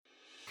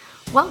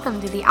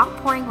Welcome to the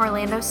Outpouring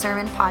Orlando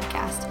Sermon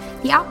Podcast.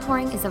 The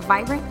Outpouring is a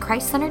vibrant,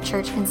 Christ-centered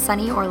church in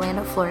sunny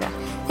Orlando, Florida.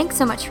 Thanks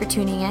so much for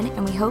tuning in,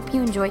 and we hope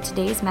you enjoy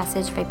today's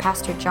message by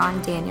Pastor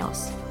John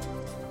Daniels.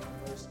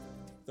 Verse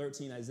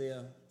 13,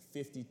 Isaiah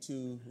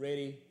 52,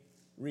 ready,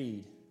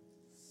 read.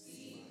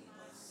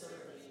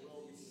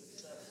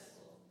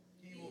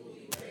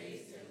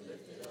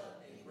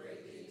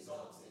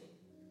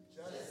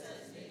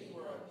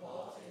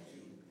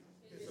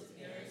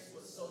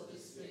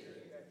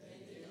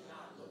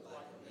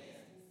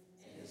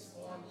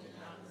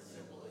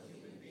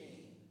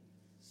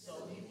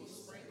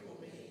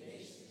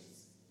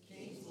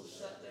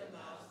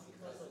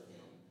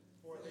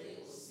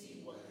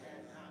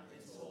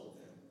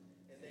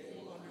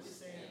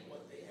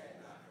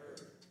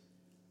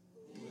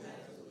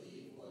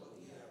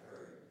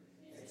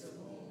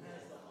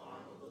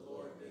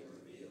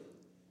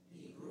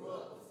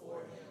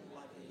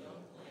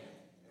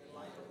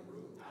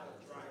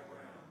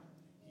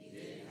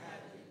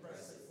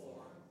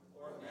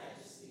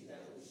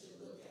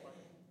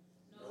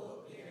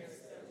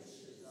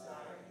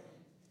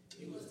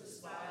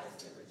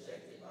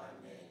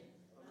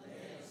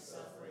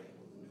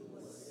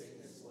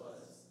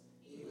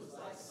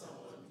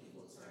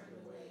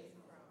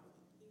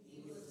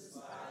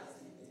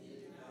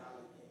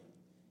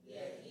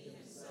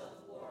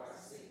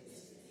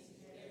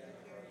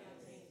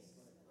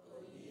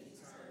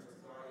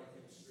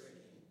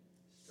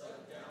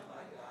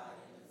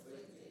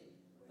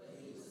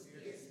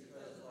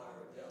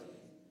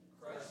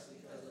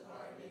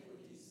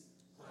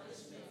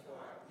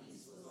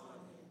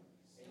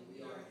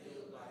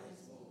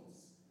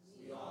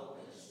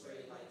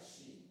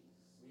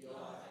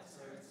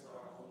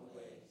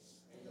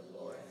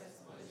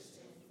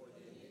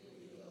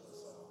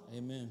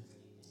 Amen.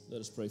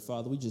 Let us pray.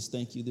 Father, we just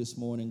thank you this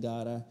morning,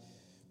 God. I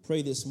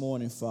pray this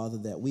morning, Father,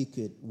 that we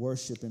could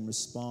worship and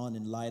respond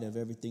in light of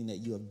everything that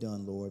you have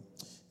done, Lord.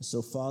 And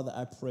so, Father,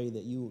 I pray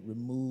that you would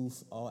remove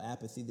all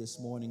apathy this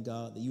morning,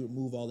 God, that you would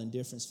remove all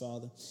indifference,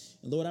 Father.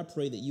 And, Lord, I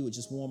pray that you would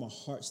just warm our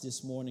hearts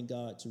this morning,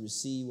 God, to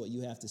receive what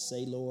you have to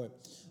say, Lord.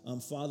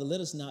 Father,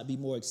 let us not be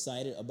more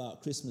excited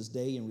about Christmas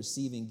Day and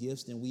receiving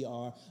gifts than we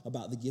are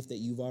about the gift that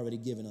you've already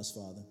given us,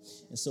 Father.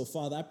 And so,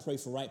 Father, I pray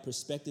for right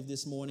perspective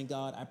this morning,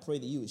 God. I pray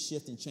that you would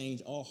shift and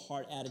change all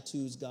heart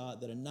attitudes,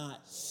 God, that are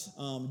not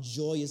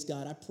joyous,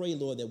 God. I pray,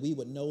 Lord, that we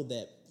would know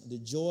that the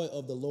joy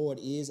of the Lord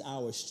is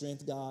our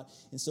strength, God.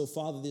 And so,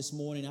 Father, this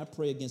morning, I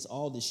pray against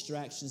all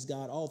distractions,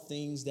 God, all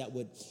things that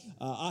would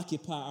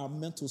occupy our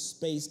mental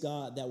space,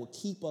 God, that would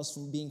keep us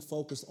from being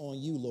focused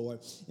on you, Lord.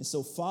 And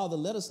so, Father,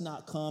 let us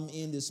not come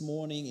in this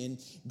morning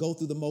and go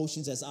through the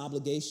motions as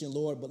obligation,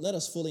 Lord, but let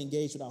us fully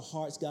engage with our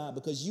hearts, God,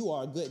 because you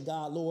are a good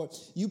God, Lord.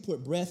 You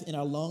put breath in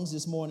our lungs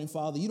this morning,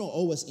 Father. You don't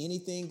owe us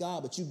anything,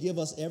 God, but you give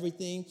us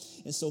everything.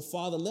 And so,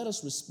 Father, let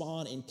us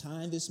respond in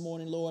kind this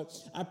morning, Lord.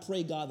 I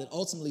pray, God, that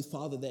ultimately,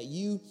 Father, that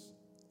you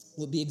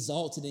would be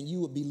exalted and you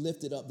would be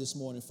lifted up this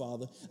morning,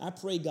 Father. I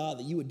pray, God,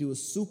 that you would do a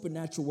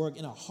supernatural work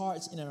in our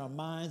hearts and in our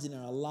minds and in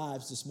our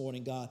lives this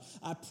morning, God.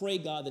 I pray,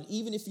 God, that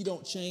even if you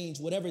don't change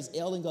whatever is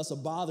ailing us or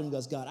bothering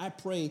us, God, I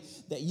pray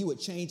that you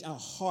would change our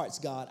hearts,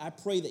 God. I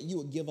pray that you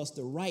would give us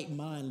the right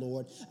mind,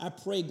 Lord. I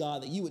pray,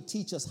 God, that you would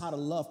teach us how to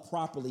love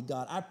properly,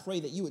 God. I pray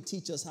that you would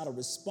teach us how to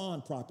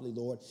respond properly,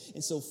 Lord.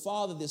 And so,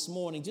 Father, this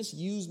morning, just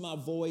use my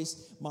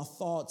voice, my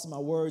thoughts, my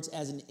words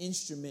as an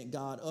instrument,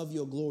 God, of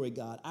your glory,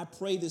 God. I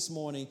pray this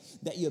morning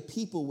that your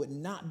people would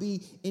not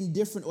be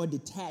indifferent or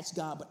detached,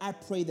 God, but I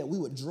pray that we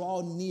would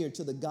draw near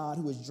to the God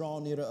who is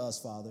drawn near to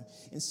us, Father.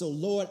 And so,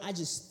 Lord, I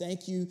just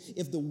thank you.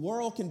 If the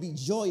world can be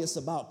joyous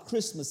about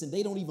Christmas and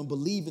they don't even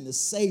believe in the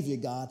Savior,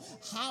 God,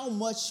 how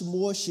much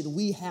more should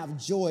we have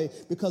joy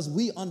because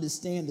we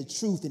understand the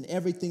truth in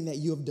everything that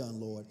you have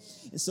done, Lord?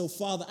 And so,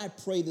 Father, I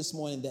pray this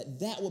morning that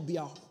that will be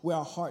where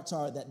our hearts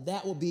are,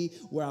 that will be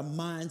where our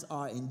minds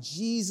are. In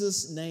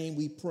Jesus' name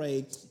we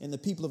pray. And the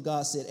people of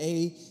God said,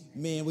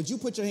 amen. Would you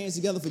put your hands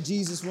together for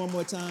Jesus one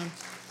more time?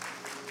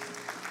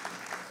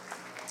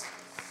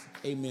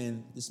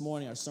 Amen. This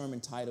morning our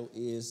sermon title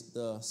is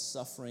The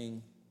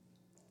Suffering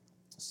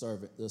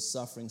Servant. The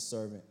Suffering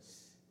Servant.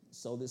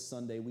 So this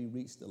Sunday we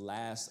reached the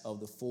last of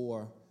the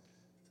 4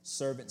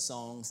 servant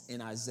songs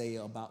in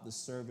Isaiah about the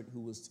servant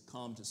who was to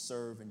come to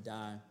serve and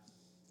die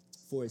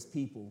for his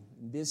people.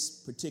 And this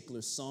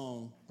particular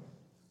song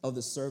of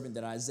the servant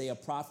that Isaiah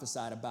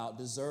prophesied about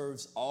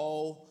deserves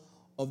all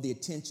of the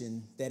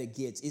attention that it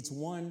gets. It's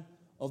one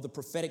of the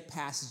prophetic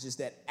passages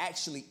that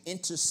actually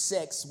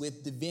intersects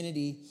with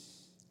divinity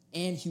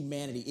and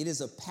humanity. It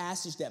is a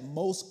passage that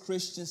most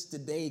Christians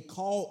today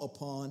call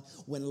upon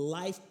when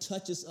life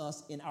touches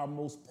us in our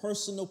most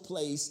personal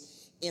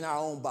place in our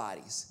own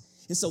bodies.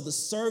 And so the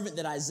servant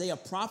that Isaiah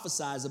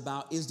prophesies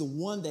about is the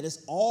one that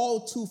is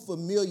all too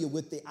familiar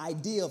with the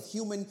idea of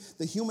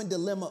the human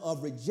dilemma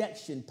of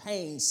rejection,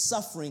 pain,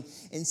 suffering,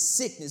 and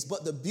sickness.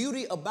 But the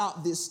beauty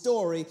about this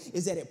story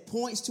is that it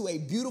points to a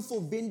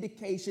beautiful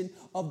vindication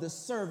of the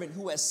servant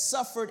who has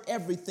suffered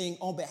everything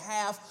on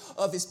behalf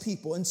of his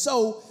people. And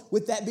so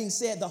with that being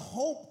said, the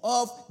hope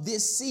of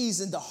this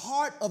season, the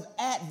heart of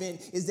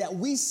Advent, is that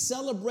we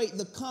celebrate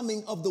the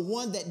coming of the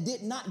one that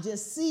did not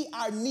just see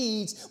our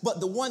needs, but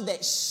the one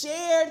that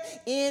shared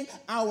in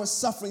our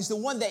sufferings, the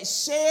one that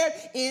shared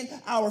in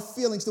our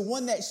feelings, the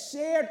one that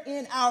shared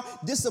in our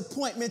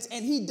disappointments,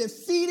 and he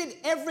defeated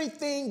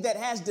everything that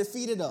has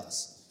defeated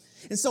us.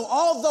 And so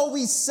although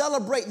we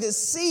celebrate this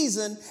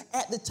season,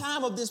 at the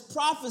time of this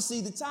prophecy,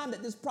 the time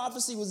that this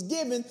prophecy was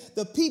given,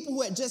 the people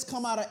who had just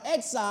come out of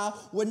exile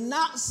were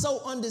not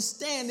so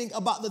understanding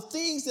about the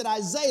things that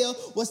Isaiah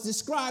was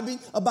describing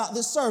about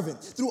this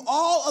servant. Through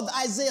all of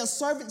Isaiah's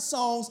servant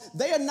songs,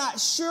 they are not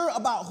sure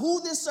about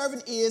who this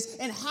servant is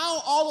and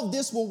how all of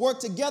this will work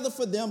together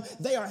for them.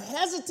 They are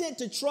hesitant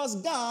to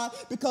trust God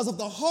because of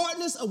the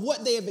hardness of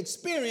what they have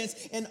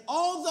experienced, and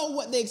although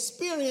what they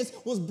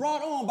experienced was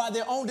brought on by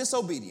their own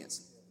disobedience.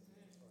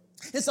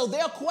 And so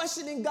they're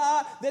questioning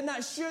God. They're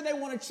not sure they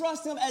want to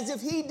trust him, as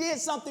if he did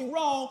something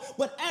wrong,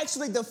 but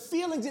actually the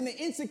feelings and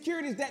the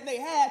insecurities that they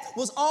had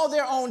was all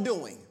their own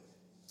doing.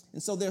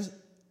 And so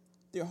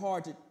they're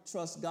hard to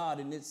trust God,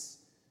 and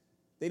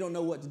they don't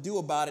know what to do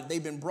about it.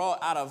 They've been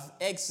brought out of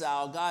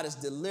exile. God has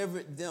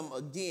delivered them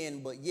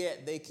again, but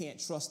yet they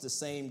can't trust the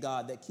same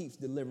God that keeps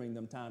delivering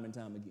them time and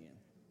time again.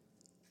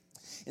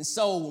 And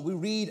so when we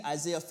read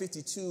Isaiah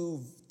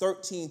 52,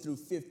 13 through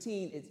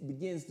 15, it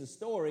begins the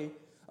story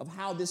of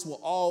how this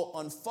will all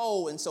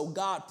unfold. And so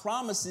God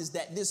promises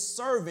that this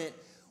servant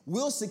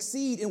will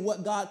succeed in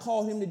what God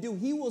called him to do.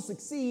 He will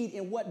succeed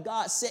in what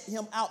God set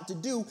him out to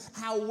do.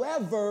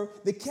 However,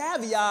 the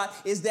caveat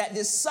is that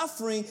this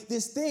suffering,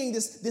 this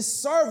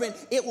servant,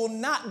 it will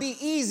not be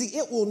easy.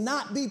 It will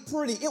not be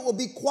pretty. It will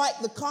be quite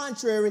the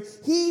contrary.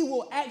 He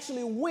will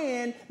actually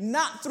win,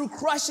 not through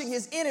crushing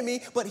his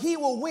enemy, but he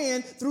will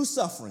win through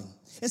suffering.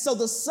 And so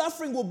the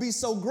suffering will be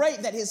so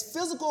great that his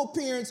physical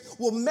appearance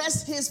will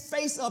mess his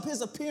face up,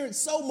 his appearance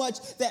so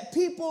much that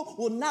people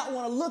will not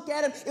want to look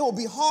at him. It will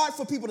be hard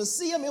for people to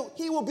see him.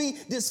 He will be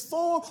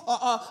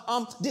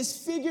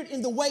disfigured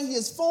in the way he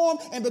is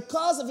formed. And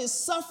because of his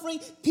suffering,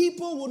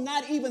 people will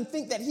not even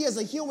think that he is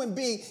a human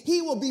being.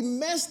 He will be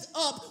messed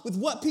up with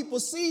what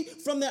people see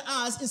from their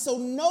eyes. And so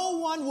no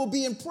one will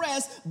be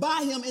impressed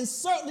by him. And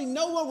certainly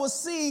no one will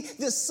see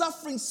this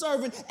suffering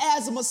servant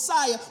as a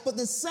Messiah. But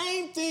the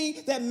same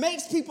thing that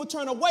makes people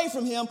turn away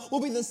from him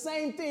will be the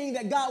same thing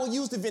that God will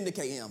use to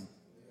vindicate him.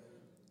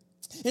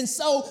 And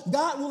so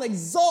God will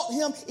exalt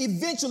him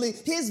eventually.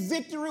 His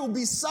victory will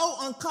be so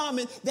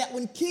uncommon that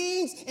when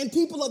kings and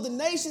people of the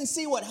nation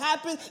see what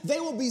happened, they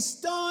will be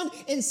stunned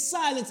in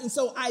silence. And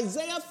so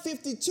Isaiah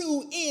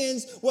 52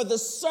 ends where the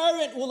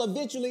servant will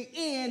eventually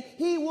end.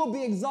 He will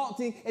be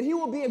exalting and he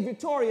will be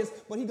victorious,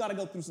 but he got to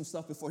go through some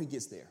stuff before he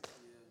gets there.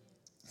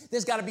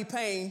 There's got to be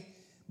pain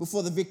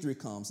before the victory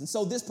comes. And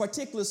so this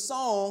particular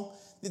song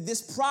that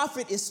this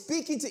prophet is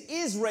speaking to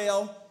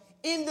Israel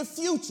in the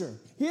future.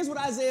 Here's what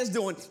Isaiah is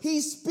doing.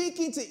 He's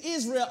speaking to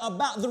Israel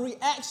about the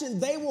reaction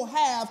they will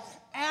have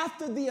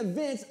after the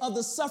events of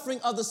the suffering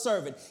of the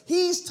servant.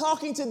 He's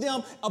talking to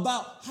them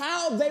about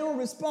how they will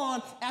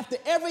respond after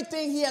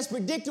everything he has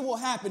predicted will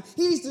happen.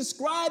 He's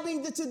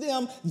describing to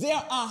them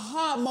their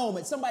aha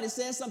moment. Somebody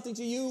says something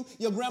to you,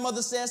 your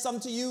grandmother says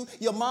something to you,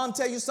 your mom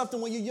tells you something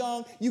when you're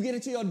young, you get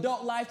into your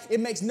adult life, it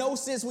makes no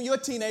sense when you're a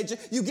teenager,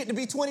 you get to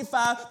be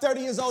 25,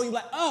 30 years old, you're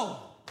like,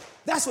 oh,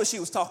 that's what she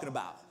was talking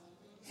about.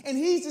 And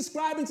he's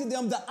describing to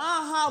them the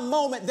aha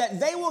moment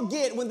that they will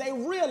get when they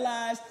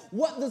realize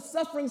what the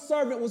suffering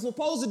servant was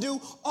supposed to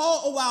do,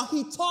 all while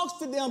he talks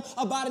to them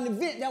about an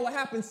event that will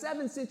happen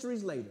 7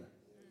 centuries later.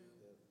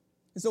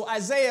 And so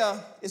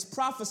Isaiah is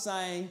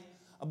prophesying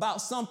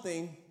about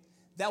something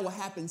that will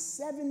happen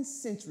 7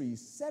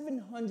 centuries,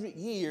 700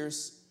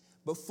 years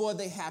before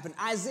they happen.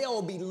 Isaiah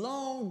will be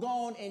long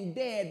gone and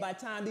dead by the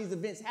time these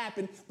events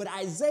happen, but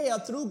Isaiah,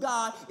 through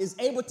God, is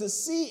able to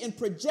see and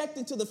project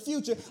into the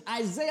future.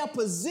 Isaiah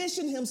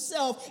positioned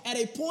himself at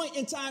a point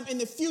in time in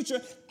the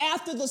future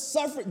after the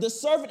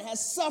servant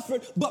has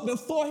suffered, but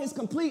before his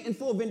complete and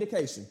full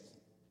vindication.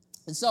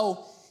 And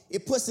so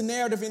it puts the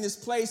narrative in this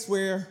place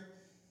where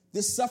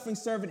this suffering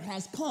servant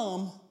has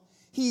come.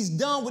 He's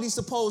done what he's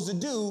supposed to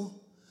do,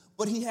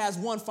 but he has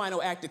one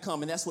final act to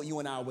come, and that's what you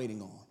and I are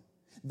waiting on.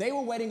 They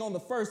were waiting on the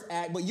first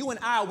act, but you and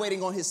I are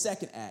waiting on his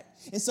second act.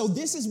 And so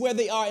this is where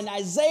they are. And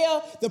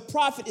Isaiah, the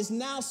prophet, is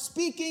now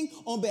speaking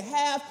on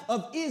behalf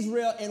of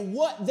Israel and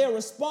what their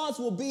response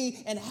will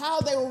be and how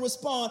they will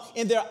respond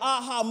in their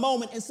aha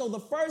moment. And so the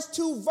first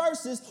 2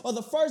 verses, or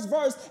the first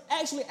verse,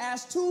 actually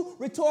asks 2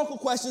 rhetorical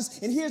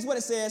questions. And here's what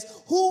it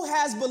says. Who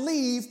has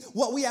believed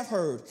what we have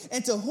heard?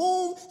 And to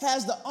whom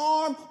has the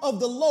arm of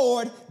the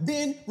Lord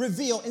been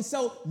revealed? And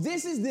so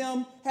this is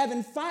them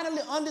having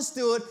finally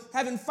understood,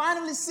 having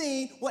finally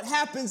seen see what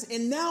happens,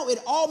 and now it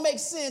all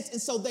makes sense.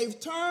 And so they've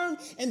turned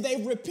and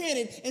they've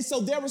repented. And so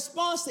their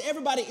response to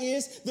everybody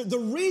is the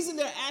reason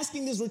they're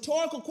asking this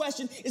rhetorical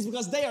question is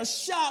because they are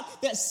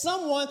shocked that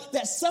someone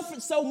that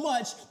suffered so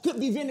much could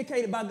be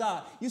vindicated by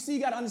God. You see,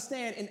 you got to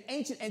understand, in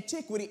ancient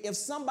antiquity, if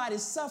somebody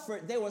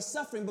suffered, they were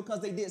suffering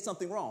because they did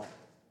something wrong.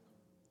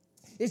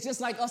 It's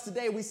just like us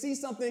today. We see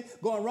something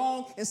going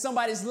wrong in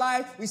somebody's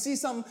life. We see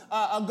something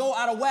go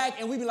out of whack,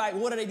 and we be like,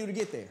 what do they do to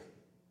get there?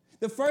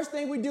 The first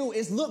thing we do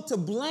is look to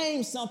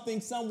blame something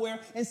somewhere.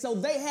 And so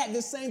they had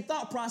the same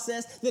thought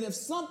process that if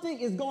something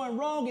is going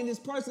wrong in this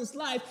person's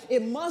life,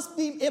 it must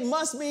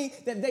mean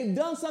that they've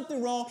done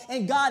something wrong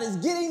and God is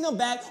getting them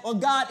back or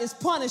God is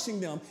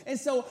punishing them. And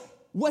so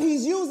what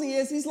he's using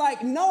is, he's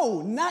like,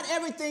 no, not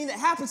everything that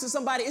happens to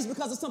somebody is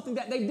because of something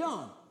that they've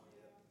done.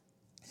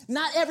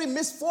 Not every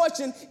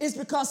misfortune is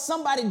because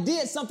somebody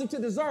did something to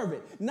deserve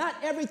it. Not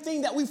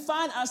everything that we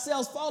find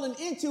ourselves falling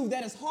into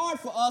that is hard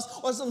for us,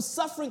 or some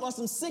suffering or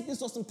some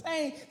sickness or some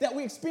pain that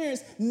we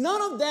experience,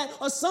 none of that,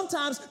 or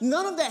sometimes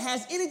none of that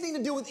has anything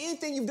to do with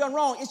anything you've done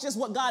wrong. It's just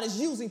what God is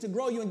using to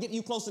grow you and get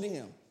you closer to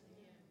him.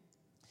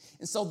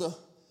 And so the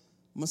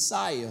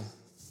Messiah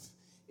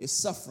is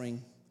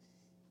suffering,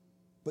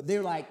 but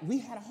they're like, we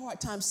had a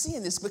hard time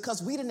seeing this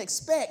because we didn't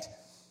expect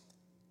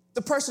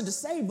the person to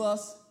save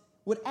us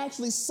would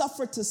actually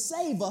suffer to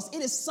save us.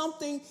 It is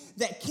something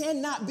that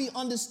cannot be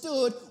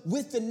understood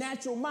with the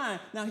natural mind.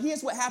 Now,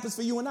 here's what happens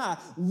for you and I.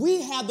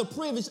 We have the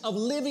privilege of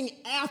living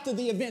after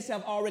the events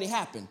have already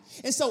happened.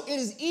 And so it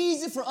is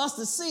easy for us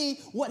to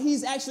see what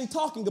he's actually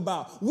talking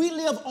about. We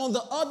live on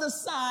the other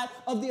side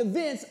of the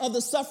events of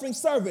the suffering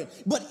servant.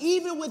 But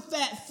even with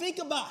that, think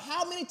about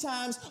how many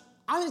times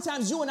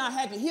you and I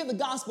had to hear the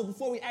gospel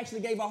before we actually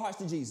gave our hearts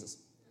to Jesus.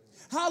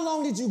 How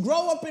long did you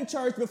grow up in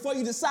church before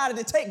you decided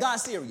to take God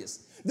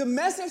serious? The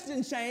message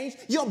didn't change.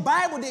 Your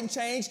Bible didn't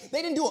change.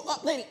 They didn't do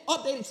an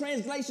updated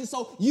translation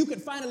so you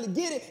could finally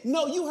get it.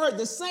 No, you heard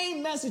the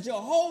same message your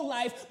whole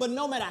life, but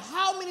no matter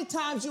how many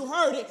times you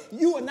heard it,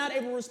 you were not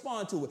able to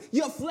respond to it.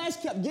 Your flesh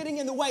kept getting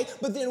in the way,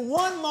 but then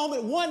one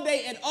moment, one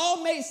day, it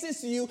all made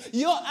sense to you.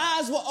 Your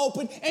eyes were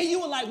open, and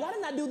you were like, why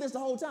didn't I do this the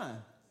whole time?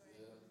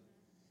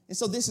 And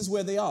so this is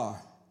where they are.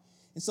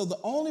 And so the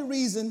only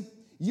reason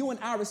you and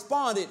I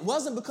responded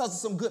wasn't because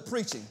of some good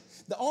preaching.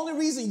 The only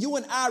reason you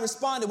and I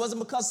responded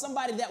wasn't because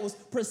somebody that was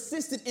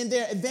persistent in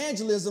their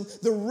evangelism.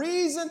 The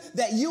reason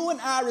that you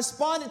and I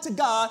responded to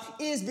God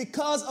is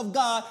because of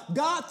God.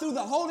 God, through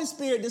the Holy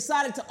Spirit,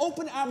 decided to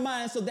open our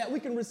minds so that we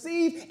can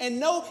receive and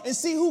know and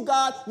see who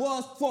God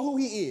was for who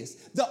he is.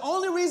 The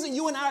only reason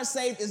you and I are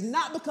saved is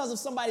not because of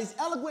somebody's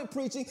eloquent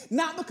preaching,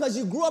 not because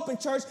you grew up in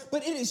church,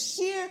 but it is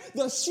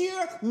the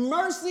sheer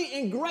mercy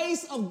and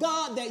grace of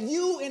God that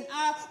you and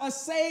I are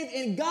saved,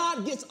 and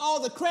God gets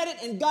all the credit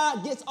and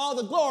God gets all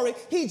the glory.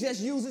 He just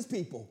uses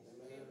people.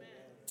 Amen.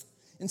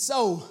 And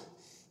so,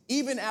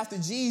 even after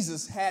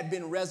Jesus had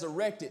been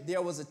resurrected,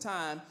 there was a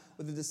time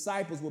where the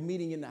disciples were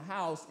meeting in the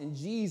house, and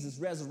Jesus,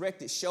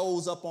 resurrected,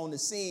 shows up on the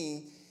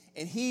scene,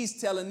 and he's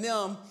telling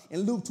them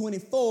in Luke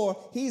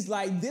 24, he's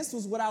like, this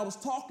was what I was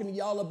talking to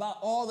y'all about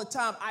all the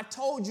time. I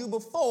told you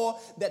before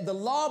that the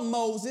law of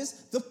Moses,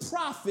 the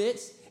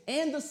prophets,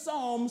 and the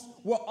Psalms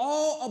were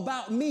all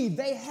about me.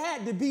 They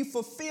had to be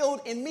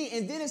fulfilled in me.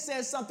 And then it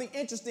says something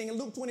interesting in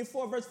Luke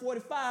 24, verse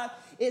 45.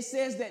 It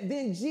says that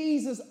then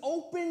Jesus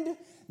opened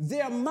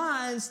their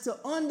minds to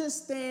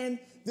understand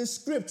the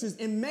scriptures.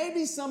 And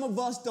maybe some of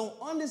us don't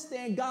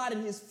understand God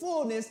in his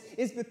fullness.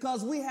 It's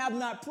because we have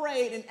not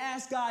prayed and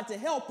asked God to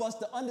help us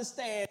to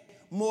understand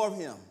more of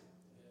him.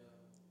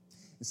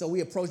 And so we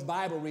approach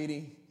Bible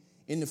reading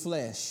in the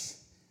flesh.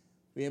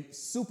 We're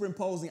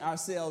superimposing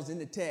ourselves in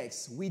the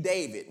text. We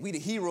David. We the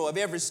hero of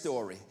every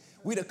story.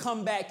 We the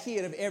comeback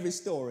kid of every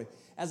story.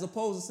 As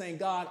opposed to saying,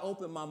 God,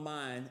 open my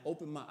mind,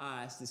 open my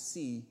eyes to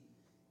see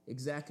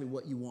exactly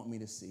what you want me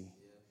to see.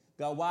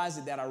 God, why is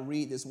it that I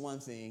read this one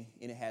thing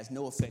and it has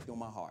no effect on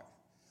my heart?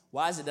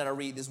 Why is it that I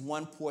read this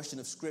one portion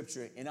of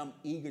scripture and I'm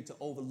eager to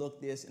overlook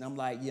this and I'm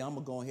like, yeah, I'm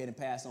going to go ahead and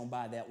pass on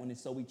by that one. And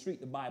so we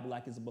treat the Bible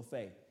like it's a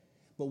buffet.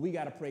 But we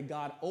got to pray,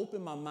 God,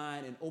 open my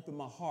mind and open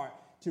my heart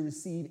to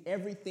receive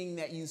everything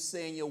that you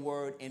say in your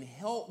word, and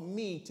help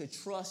me to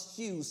trust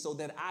you so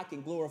that I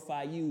can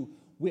glorify you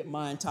with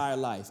my entire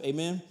life.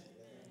 Amen?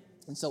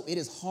 And so it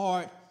is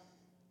hard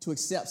to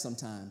accept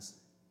sometimes.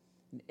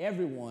 And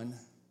everyone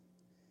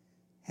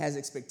has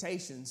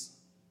expectations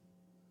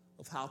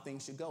of how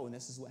things should go. And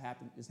this is what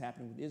is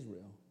happening with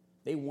Israel.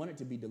 They wanted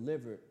to be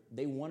delivered.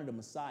 They wanted a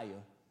Messiah,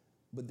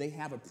 but they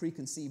have a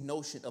preconceived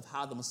notion of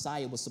how the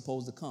Messiah was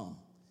supposed to come.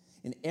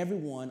 And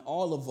everyone,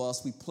 all of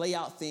us, we play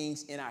out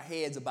things in our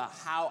heads about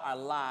how our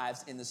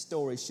lives and the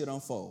story should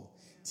unfold.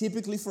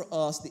 Typically for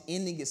us, the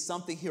ending is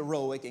something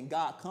heroic, and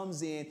God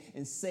comes in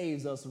and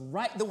saves us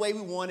right the way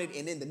we wanted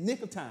and in the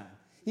nick of time.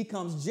 He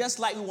comes just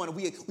like we wanted.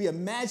 We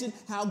imagine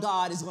how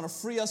God is going to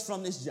free us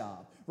from this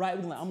job. right?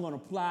 We're like, I'm going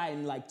to apply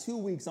in like 2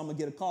 weeks. I'm going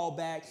to get a call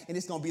back, and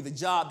it's going to be the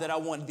job that I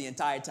wanted the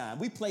entire time.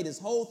 We play this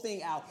whole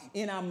thing out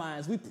in our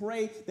minds. We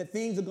pray that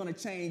things are going to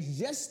change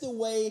just the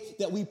way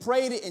that we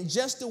prayed it and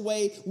just the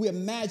way we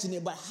imagined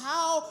it. But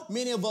how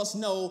many of us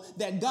know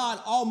that God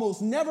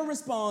almost never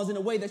responds in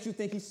a way that you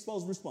think he's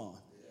supposed to respond?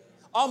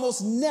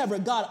 Almost never.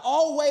 God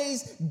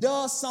always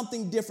does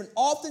something different.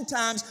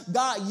 Oftentimes,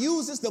 God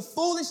uses the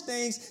foolish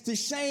things to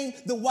shame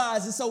the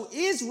wise. And so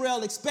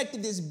Israel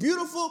expected this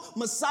beautiful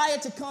Messiah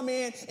to come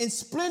in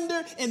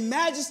splendor and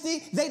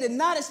majesty. They did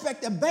not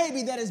expect a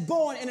baby that is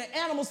born in an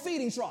animal's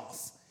feeding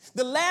trough.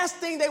 The last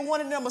thing they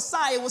wanted in their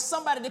Messiah was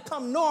somebody to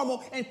come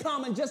normal and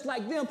common just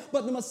like them.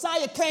 But the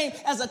Messiah came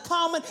as a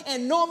common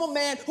and normal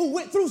man who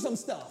went through some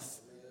stuff.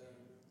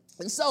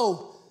 And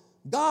so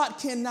God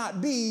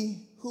cannot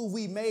be who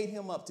we made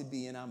him up to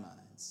be in our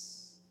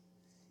minds.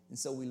 And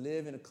so we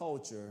live in a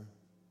culture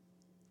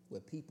where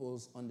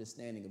people's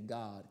understanding of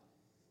God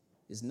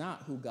is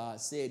not who God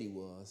said he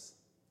was,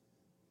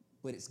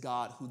 but it's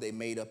God who they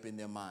made up in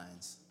their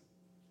minds.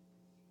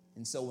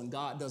 And so when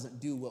God doesn't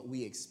do what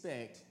we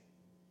expect,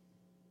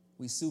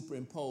 we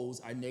superimpose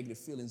our negative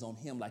feelings on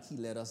him like he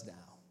let us down.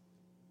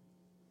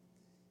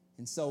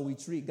 And so we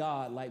treat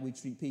God like we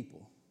treat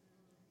people.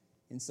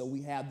 And so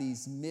we have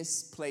these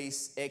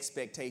misplaced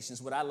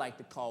expectations, what I like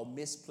to call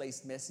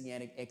misplaced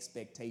messianic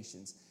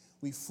expectations.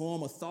 We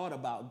form a thought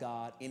about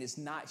God, and it's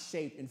not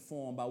shaped and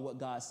formed by what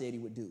God said he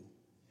would do.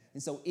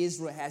 And so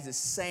Israel has the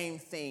same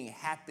thing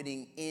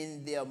happening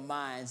in their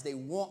minds. They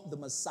want the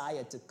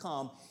Messiah to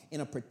come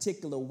in a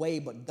particular way,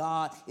 but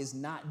God is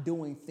not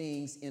doing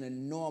things in a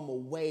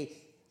normal way.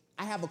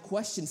 I have a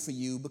question for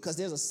you, because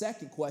there's a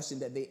second question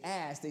that they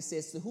asked. They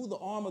said, to who the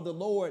arm of the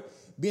Lord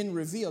been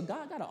revealed?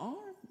 God got an arm?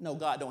 No,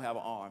 God don't have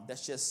an arm.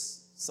 That's just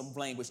some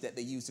language that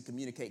they use to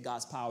communicate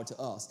God's power to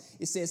us.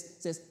 It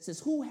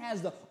says, who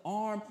has the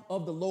arm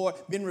of the Lord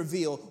been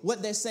revealed?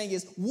 What they're saying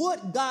is, would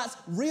God's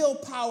real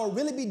power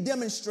really be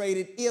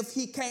demonstrated if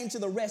he came to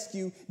the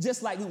rescue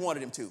just like we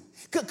wanted him to?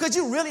 Could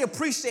you really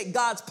appreciate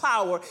God's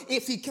power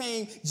if he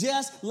came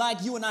just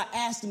like you and I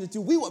asked him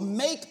to? We would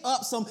make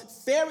up some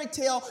fairy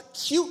tale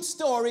cute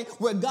story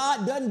where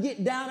God doesn't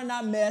get down in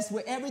our mess,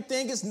 where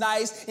everything is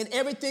nice and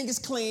everything is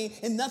clean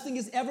and nothing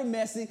is ever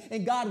messy,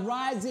 and God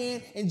rides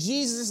in and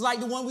Jesus is like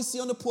the one we see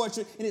on the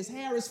portrait, and his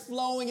hair is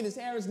flowing and his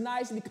hair is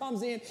nice, and he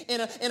comes in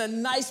a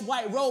nice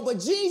white robe. But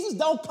Jesus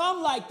don't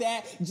come like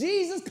that.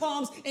 Jesus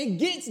comes and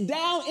gets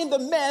down in the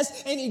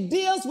mess, and he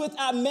deals with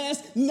our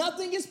mess.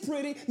 Nothing is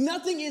pretty.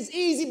 Nothing is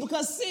easy,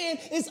 because sin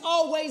is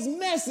always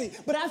messy.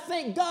 But I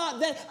thank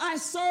God that I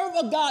serve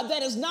a God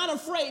that is not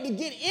afraid to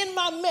get in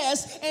my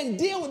mess and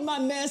deal with my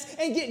mess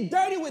and get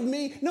dirty with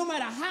me no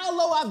matter how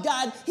low I've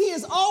gotten. He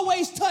is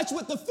always touched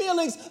with the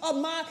feelings of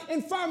my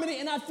infirmity,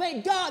 and I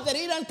thank God that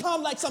he doesn't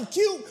come like some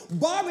cute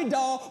Barbie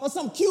doll or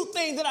some cute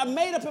thing that I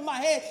made up in my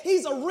head.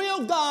 He's a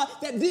real God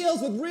that deals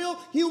with real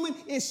human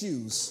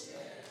issues.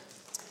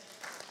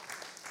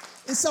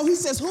 And so he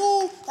says,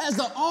 who has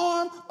the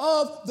arm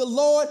of the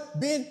Lord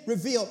been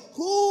revealed?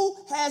 Who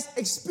has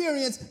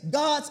experienced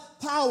God's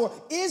power?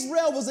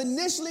 Israel was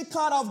initially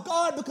caught off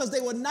guard because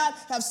they would not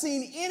have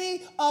seen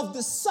any of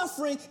the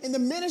suffering in the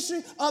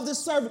ministry of the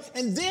servant.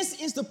 And this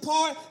is the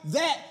part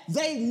that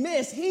they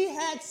missed. He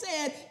had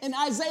said in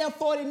Isaiah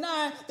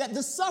 49 that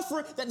the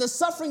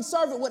suffering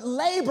servant would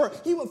labor.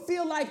 He would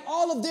feel like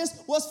all of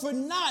this was for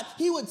naught.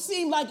 He would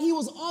seem like he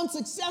was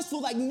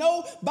unsuccessful, like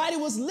nobody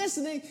was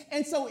listening.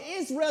 And so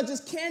Israel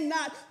just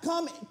cannot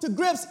come to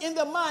grips in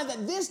their mind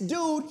that this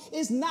dude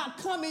is not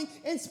coming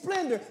in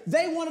splendor.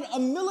 They wanted a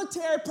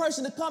military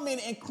person to come in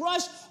and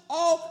crush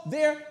all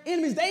their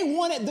enemies. They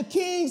wanted the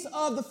kings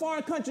of the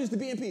foreign countries to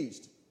be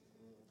impeached.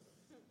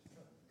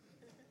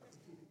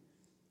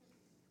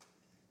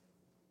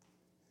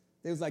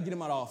 They was like, get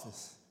him out of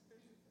office.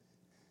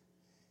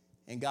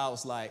 And God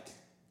was like,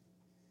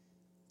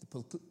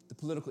 the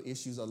political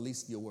issues are the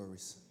least of your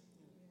worries.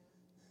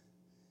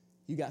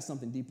 You got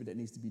something deeper that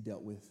needs to be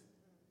dealt with.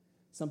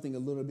 Something a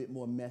little bit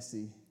more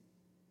messy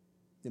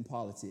than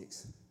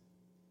politics.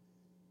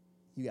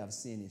 You have a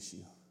sin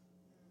issue.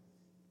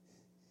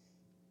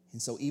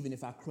 And so even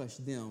if I crush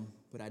them,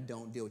 but I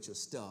don't deal with your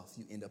stuff,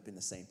 you end up in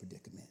the same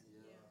predicament.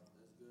 Yeah,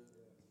 that's good.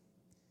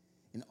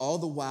 And all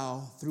the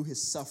while, through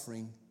his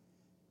suffering,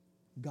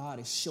 God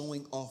is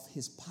showing off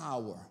his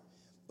power.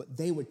 But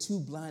they were too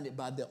blinded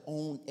by their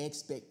own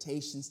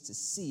expectations to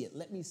see it.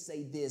 Let me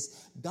say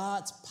this.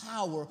 God's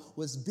power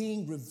was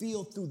being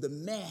revealed through the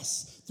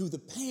mess, through the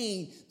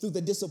pain, through the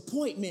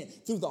disappointment,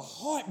 through the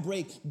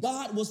heartbreak.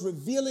 God was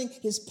revealing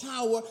his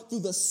power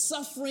through the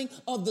suffering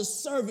of the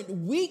servant.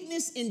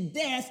 Weakness and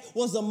death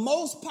was the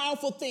most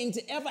powerful thing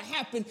to ever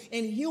happen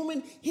in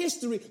human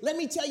history. Let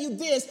me tell you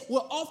this. We're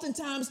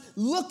oftentimes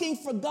looking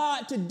for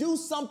God to do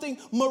something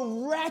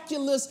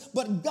miraculous,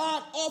 but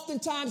God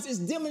oftentimes is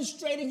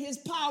demonstrating his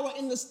power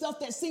in the stuff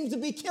that seems to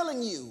be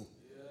killing you.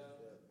 Yeah,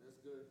 that's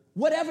good.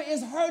 Whatever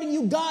is hurting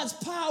you, God's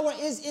power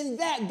is in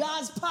that.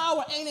 God's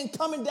power ain't in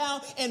coming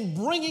down and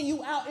bringing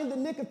you out in the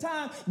nick of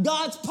time.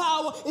 God's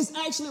power is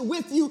actually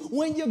with you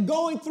when you're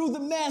going through the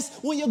mess,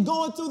 when you're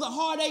going through the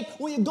heartache,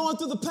 when you're going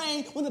through the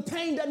pain, when the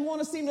pain doesn't want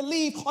to seem to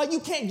leave, or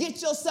you can't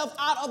get yourself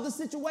out of the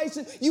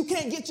situation. You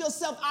can't get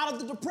yourself out of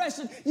the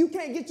depression. You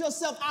can't get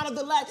yourself out of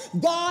the lack.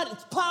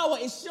 God's power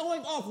is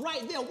showing off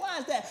right there. Why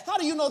is that? How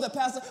do you know that,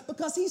 Pastor?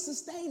 Because he's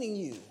sustaining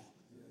you.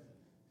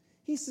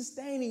 He's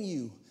sustaining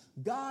you.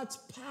 God's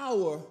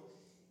power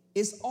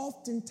is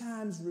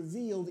oftentimes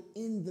revealed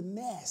in the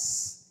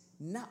mess,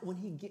 not when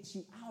he gets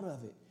you out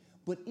of it.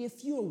 But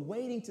if you're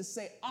waiting to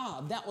say,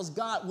 that was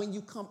God when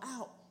you come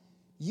out,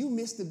 you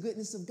miss the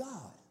goodness of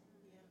God.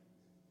 Yeah.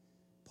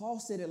 Paul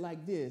said it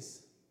like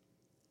this.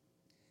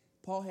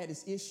 Paul had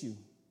this issue,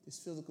 this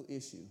physical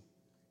issue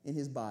in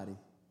his body.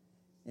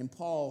 And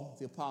Paul,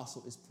 the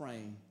apostle, is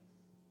praying,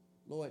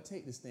 Lord,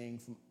 take this thing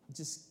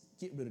just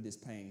get rid of this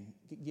pain.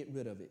 Get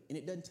rid of it. And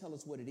it doesn't tell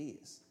us what it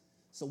is.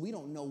 So we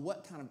don't know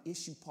what kind of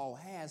issue Paul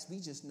has. We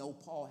just know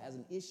Paul has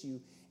an issue.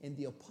 And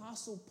the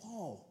apostle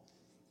Paul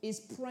is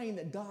praying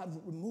that God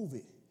would remove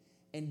it.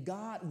 And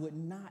God would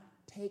not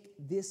take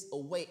this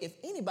away. If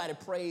anybody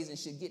prays and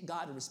should get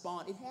God to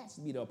respond, it has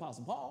to be the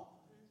apostle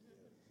Paul.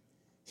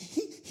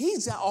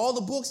 He's got all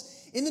the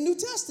books in the New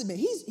Testament.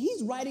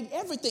 He's writing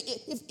everything.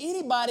 If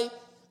anybody,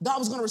 God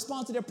was going to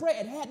respond to their prayer,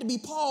 it had to be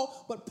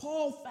Paul. But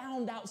Paul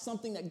found out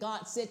something that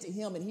God said to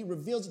him, and he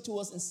reveals it to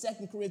us in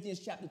 2 Corinthians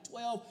chapter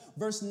 12,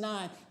 verse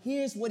 9.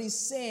 Here's what he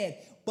said.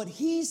 But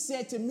he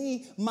said to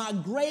me, my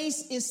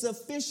grace is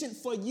sufficient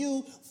for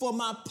you, for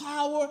my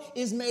power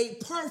is made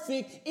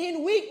perfect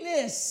in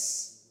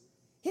weakness.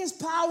 His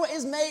power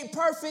is made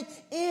perfect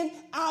in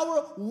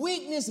our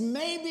weakness.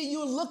 Maybe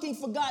you're looking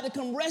for God to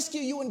come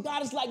rescue you, and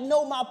God is like,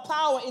 no, my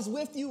power is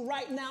with you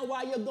right now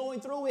while you're going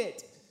through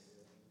it.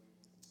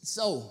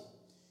 So,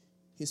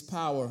 his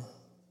power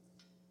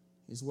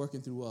is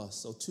working through us.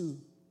 So, to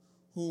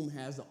whom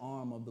has the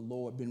arm of the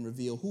Lord been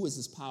revealed? Who has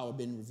his power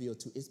been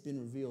revealed to? It's been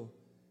revealed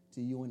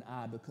to you and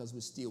I because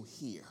we're still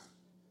here.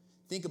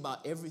 Think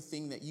about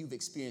everything that you've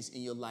experienced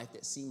in your life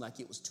that seemed like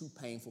it was too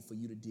painful for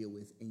you to deal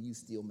with, and you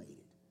still made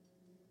it.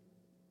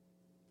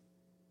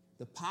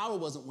 The power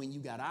wasn't when you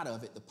got out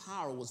of it. The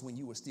power was when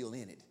you were still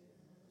in it.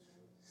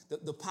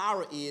 The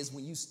power is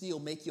when you still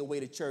make your way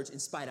to church in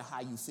spite of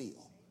how you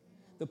feel.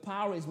 The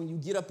power is when you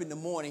get up in the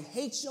morning,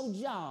 hate your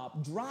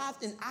job, drive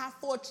in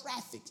I-4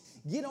 traffic,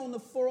 get on the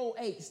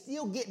 408,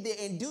 still get there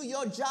and do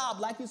your job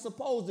like you're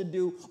supposed to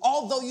do,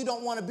 although you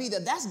don't want to be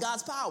there. That's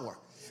God's power.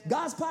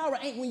 God's power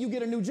ain't when you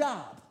get a new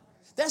job.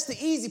 That's the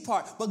easy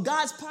part. But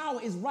God's power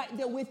is right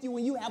there with you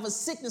when you have a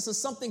sickness or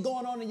something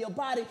going on in your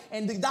body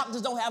and the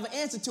doctors don't have an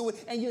answer to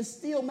it, and you're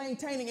still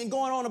maintaining and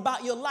going on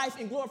about your life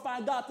and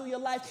glorifying God through your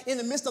life in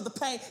the midst of the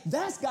pain.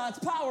 That's God's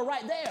power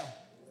right there.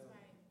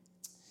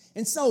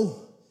 And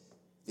so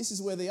this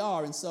is where they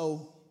are. And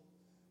so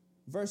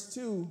verse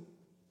 2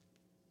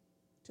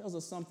 tells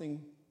us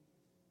something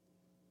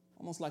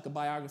almost like a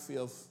biography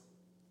of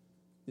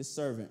this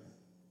servant.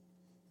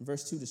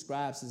 Verse 2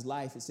 describes his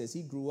life. It says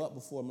he grew up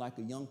before him like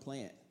a young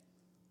plant,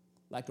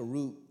 like a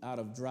root out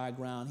of dry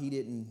ground. He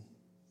didn't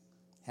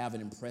have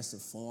an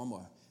impressive form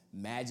or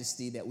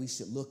majesty that we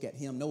should look at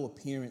him, no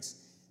appearance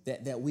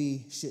that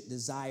we should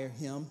desire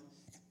him.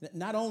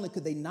 Not only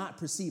could they not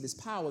perceive his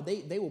power,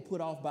 they were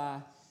put off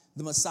by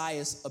the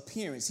Messiah's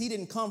appearance. He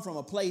didn't come from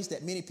a place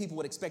that many people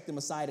would expect the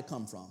Messiah to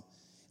come from.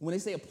 When they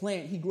say a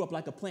plant, he grew up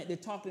like a plant, they're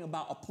talking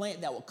about a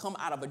plant that will come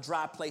out of a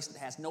dry place that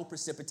has no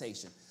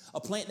precipitation. A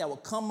plant that will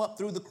come up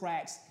through the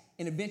cracks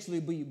and eventually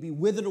be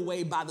withered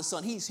away by the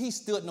sun. He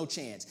stood no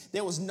chance.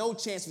 There was no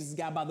chance for this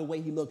guy by the way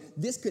he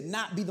looked. This could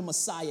not be the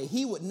Messiah.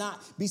 He would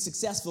not be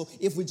successful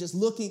if we're just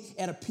looking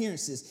at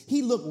appearances.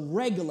 He looked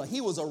regular.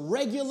 He was a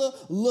regular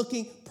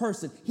looking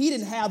person. He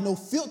didn't have no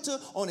filter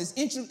on his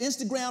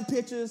Instagram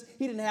pictures.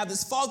 He didn't have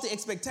this faulty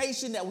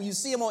expectation that when you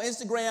see him on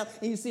Instagram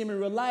and you see him in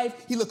real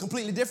life, he looked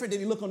completely different than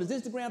he looked on his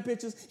Instagram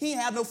pictures. He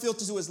didn't have no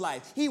filter to his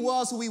life. He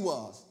was who he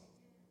was.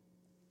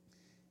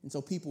 And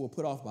so people were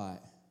put off by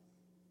it.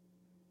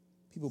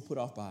 People put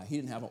off by it. He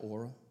didn't have an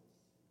aura.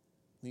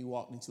 When he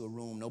walked into a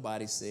room,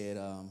 nobody said,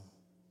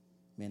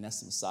 man,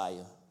 that's the Messiah.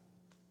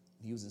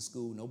 When he was in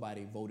school,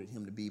 nobody voted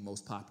him to be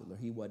most popular.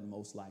 He wasn't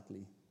most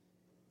likely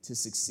to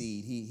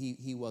succeed.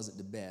 He wasn't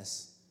the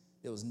best.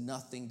 There was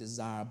nothing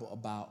desirable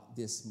about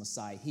this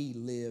Messiah. He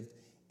lived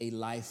a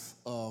life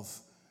of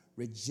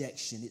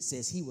rejection. It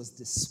says he was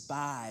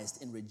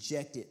despised and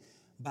rejected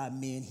by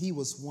men. He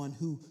was one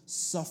who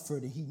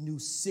suffered and he knew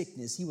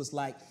sickness. He was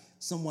like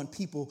someone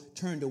people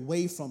turned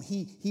away from.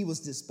 He was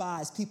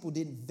despised. People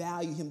didn't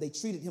value him. They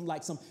treated him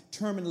like some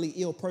terminally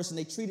ill person.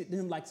 They treated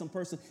him like some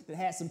person that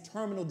had some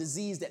terminal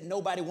disease that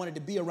nobody wanted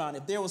to be around.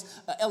 If there was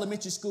an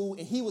elementary school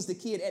and he was the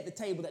kid at the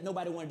table that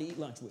nobody wanted to eat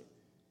lunch with.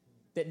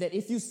 That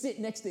if you sit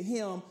next to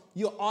him,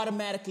 you're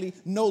automatically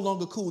no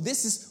longer cool.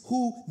 This is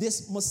who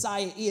this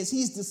Messiah is.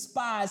 He's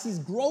despised. He's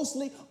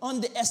grossly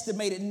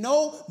underestimated.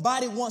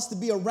 Nobody wants to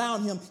be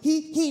around him.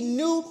 He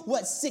knew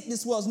what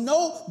sickness was.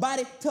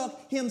 Nobody took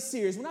him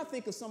serious. When I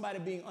think of somebody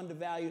being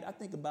undervalued,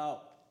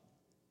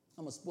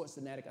 I'm a sports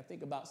fanatic. I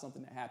think about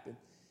something that happened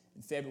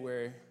in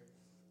February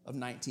of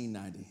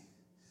 1990.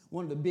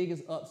 One of the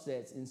biggest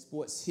upsets in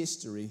sports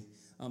history.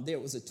 There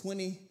was a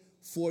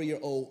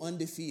 24-year-old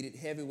undefeated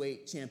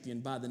heavyweight champion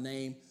by the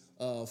name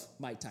of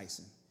Mike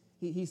Tyson.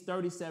 He's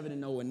 37-0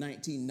 in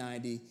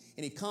 1990,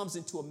 and he comes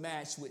into a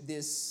match with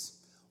this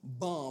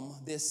bum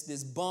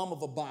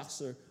of a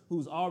boxer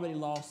who's already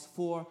lost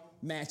 4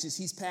 matches.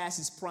 He's past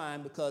his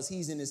prime because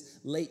he's in his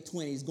late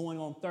 20s, going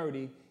on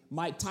 30.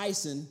 Mike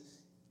Tyson,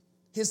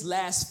 his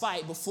last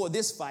fight before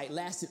this fight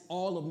lasted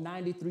all of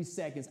 93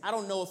 seconds. I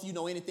don't know if you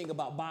know anything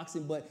about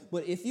boxing, but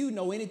if you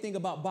know anything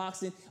about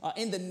boxing,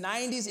 in the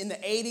 90s, in the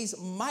 80s,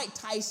 Mike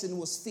Tyson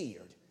was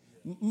feared.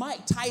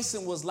 Mike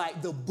Tyson was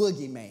like the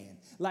boogeyman.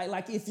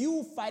 Like if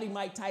you fighting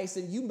Mike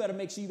Tyson, you better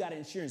make sure you got an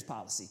insurance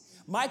policy.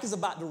 Mike is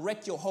about to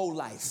wreck your whole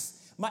life.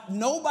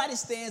 Nobody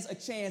stands a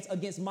chance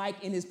against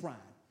Mike in his prime.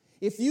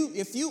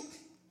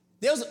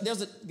 There's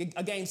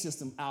a game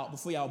system out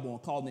before y'all were born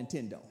called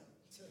Nintendo.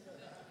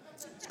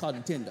 It's called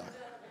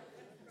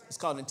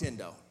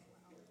Nintendo.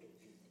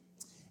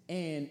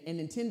 And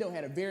Nintendo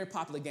had a very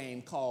popular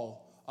game called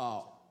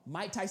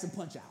Mike Tyson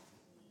Punch-Out.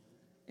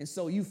 And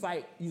so you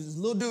this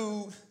little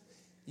dude,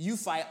 you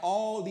fight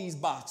all these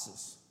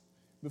boxers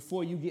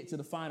before you get to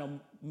the final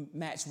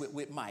match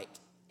with Mike.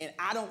 And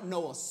I don't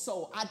know a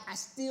soul. I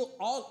still,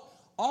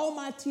 all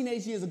my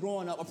teenage years of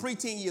growing up, or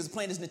preteen years of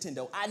playing this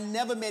Nintendo, I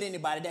never met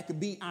anybody that could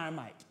beat Iron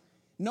Mike.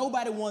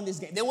 Nobody won this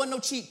game. There wasn't no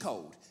cheat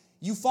code.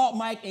 You fought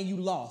Mike and you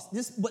lost.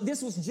 But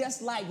this was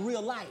just like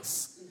real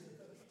life.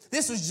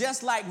 This was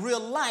just like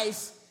real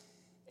life,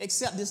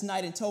 except this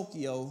night in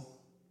Tokyo,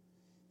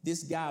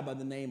 this guy by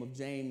the name of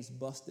James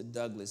Buster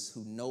Douglas,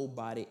 who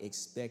nobody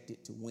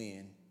expected to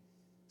win,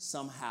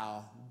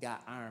 somehow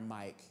got Iron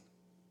Mike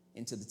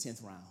into the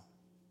 10th round.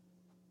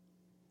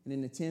 And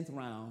in the 10th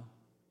round,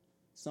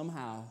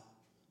 somehow,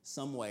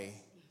 some way,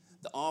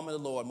 the arm of the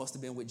Lord must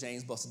have been with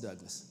James Buster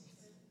Douglas,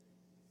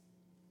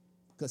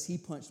 because he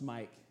punched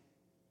Mike.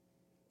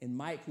 And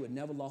Mike, who had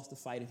never lost a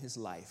fight in his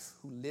life,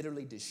 who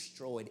literally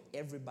destroyed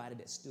everybody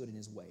that stood in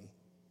his way,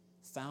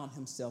 found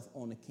himself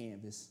on the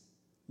canvas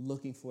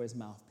looking for his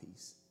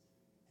mouthpiece.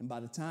 And by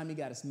the time he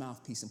got his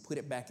mouthpiece and put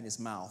it back in his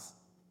mouth,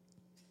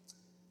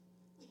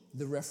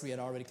 the referee had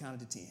already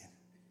counted to 10.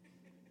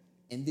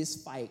 And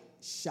this fight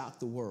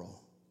shocked the world.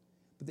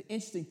 But the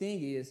interesting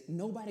thing is,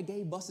 nobody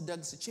gave Buster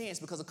Douglas a chance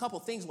because a couple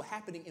of things were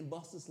happening in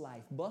Buster's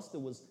life. Buster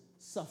was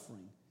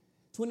suffering.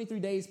 23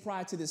 days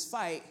prior to this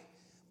fight,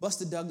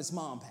 Buster Douglas'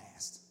 mom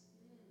passed.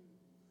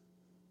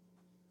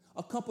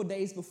 A couple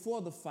days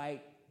before the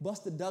fight,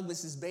 Buster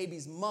Douglas'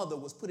 baby's mother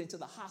was put into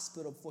the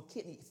hospital for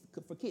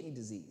kidney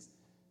disease.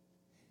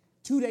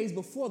 2 days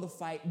before the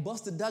fight,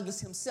 Buster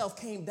Douglas himself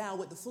came down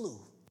with the flu.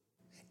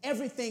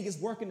 Everything is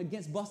working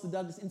against Buster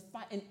Douglas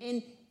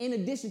in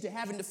addition to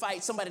having to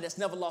fight somebody that's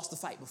never lost a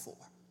fight before.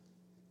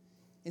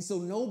 And so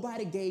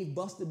nobody gave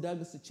Buster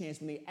Douglas a chance.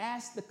 When they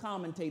asked the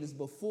commentators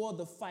before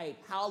the fight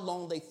how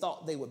long they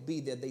thought they would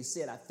be there, they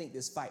said, I think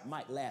this fight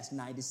might last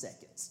 90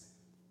 seconds.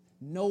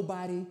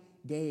 Nobody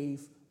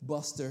gave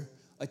Buster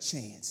a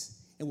chance.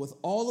 And with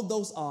all of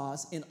those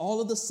odds and all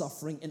of the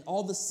suffering and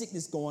all the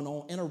sickness going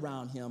on and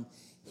around him,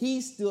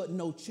 he stood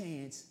no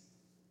chance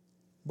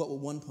but with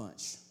one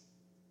punch.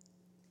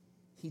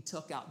 He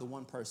took out the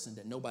one person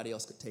that nobody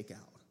else could take out.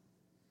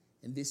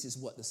 And this is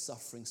what the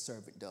suffering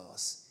servant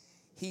does.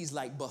 He's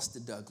like Buster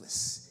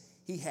Douglas.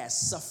 He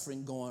has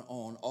suffering going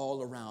on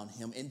all around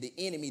him. And the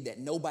enemy that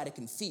nobody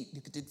can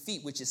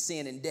defeat, which is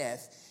sin and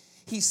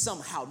death, he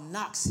somehow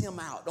knocks him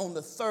out. On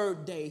the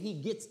 3rd day, he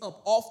gets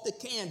up off the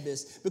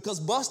canvas because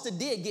Buster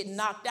did get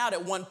knocked out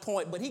at one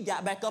point, but he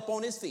got back up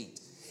on his feet.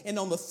 And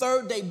on the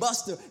 3rd day,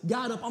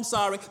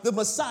 the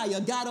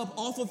Messiah got up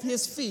off of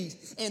his feet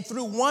and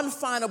threw one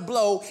final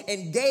blow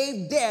and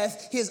gave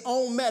death his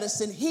own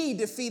medicine. He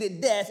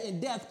defeated death, and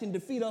death can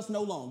defeat us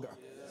no longer.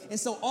 And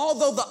so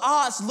although the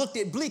odds looked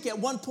bleak at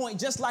one point,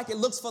 just like it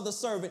looks for the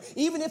servant,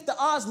 even if the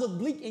odds look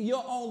bleak in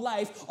your own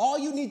life, all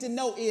you need to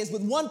know is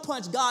with one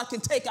punch, God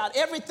can take out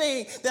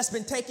everything that's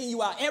been taking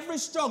you out, every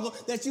struggle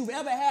that you've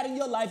ever had in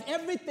your life,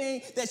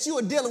 everything that you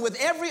are dealing with,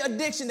 every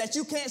addiction that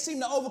you can't seem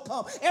to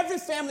overcome, every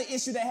family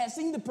issue that has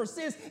seemed to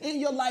persist in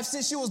your life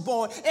since you was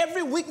born,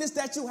 every weakness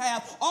that you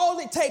have. All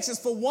it takes is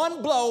for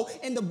one blow,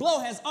 and the blow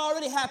has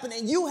already happened,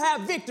 and you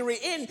have victory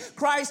in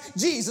Christ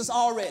Jesus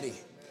already.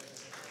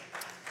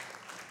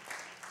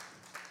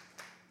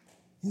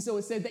 And so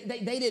it said they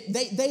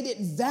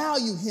didn't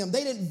value him.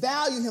 They didn't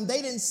value him.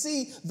 They didn't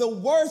see the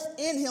worth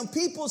in him.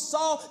 People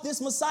saw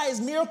this Messiah's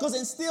miracles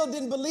and still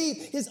didn't believe.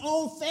 His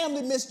own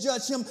family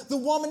misjudged him. The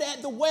woman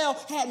at the well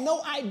had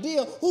no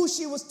idea who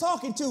she was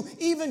talking to.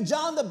 Even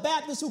John the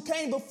Baptist, who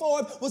came before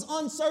him, was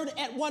uncertain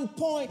at one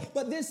point.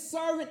 But this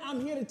servant, I'm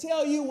here to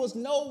tell you, was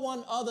no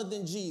one other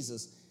than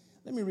Jesus.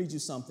 Let me read you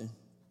something.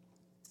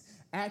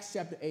 Acts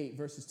chapter 8,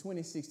 verses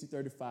 26 to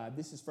 35.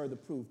 This is further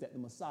proof that the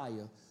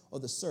Messiah or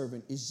the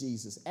servant is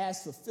Jesus.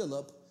 As for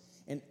Philip,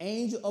 an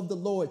angel of the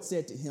Lord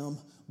said to him,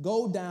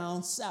 go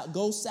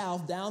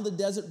south down the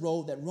desert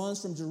road that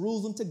runs from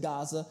Jerusalem to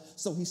Gaza.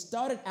 So he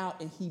started out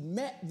and he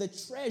met the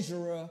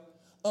treasurer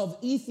of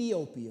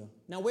Ethiopia.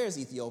 Now, where's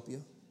Ethiopia?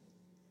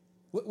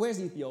 Where's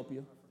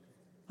Ethiopia?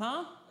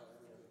 Huh?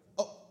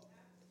 Oh,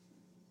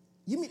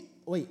 you mean,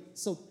 wait,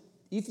 so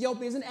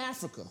Ethiopia is in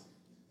Africa.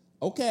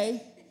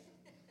 Okay.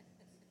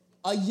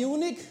 A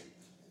eunuch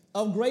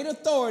of great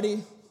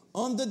authority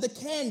under the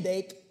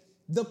Candake,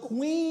 the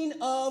queen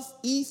of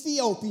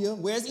Ethiopia.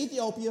 Where's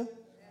Ethiopia?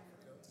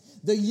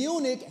 The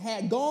eunuch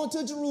had gone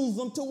to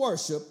Jerusalem to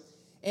worship,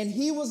 and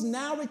he was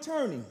now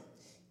returning.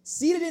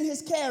 Seated in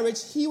his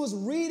carriage, he was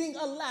reading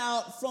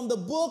aloud from the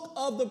book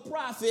of the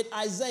prophet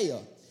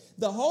Isaiah.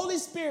 The Holy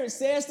Spirit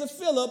says to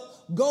Philip,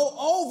 go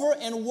over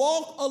and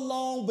walk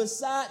along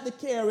beside the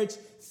carriage.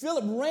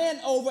 Philip ran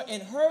over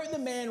and heard the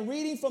man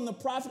reading from the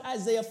prophet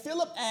Isaiah.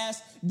 Philip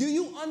asked, do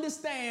you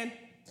understand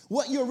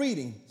what you're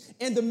reading?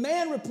 And the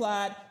man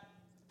replied,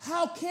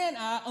 how can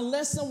I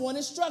unless someone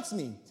instructs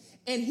me?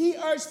 And he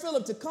urged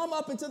Philip to come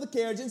up into the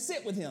carriage and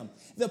sit with him.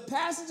 The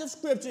passage of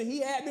scripture he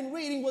had been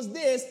reading was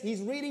this.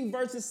 He's reading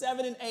verses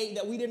 7 and 8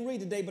 that we didn't read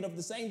today, but of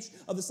the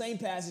same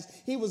passage.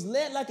 He was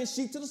led like a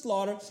sheep to the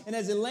slaughter, and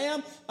as a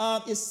lamb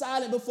is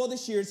silent before the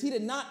shears, he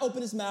did not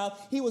open his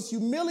mouth. He was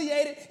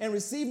humiliated and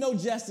received no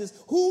justice.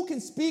 Who can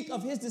speak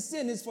of his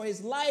descendants, for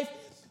his life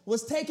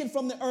was taken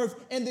from the earth?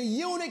 And the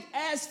eunuch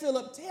asked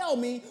Philip, tell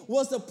me,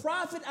 was the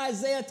prophet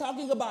Isaiah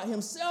talking about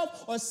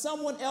himself or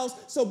someone else?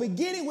 So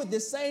beginning with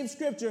this same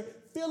scripture,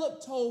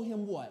 Philip told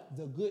him what?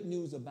 The good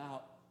news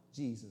about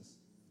Jesus.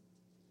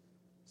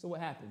 So what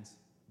happens?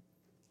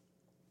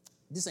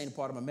 This ain't a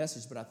part of my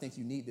message, but I think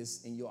you need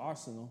this in your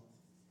arsenal.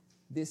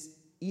 This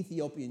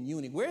Ethiopian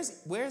eunuch.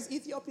 Where's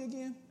Ethiopia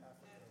again?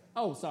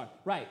 Oh, sorry.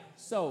 Right.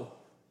 So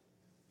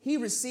he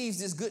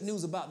receives this good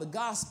news about the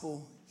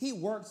gospel. He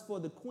works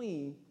for the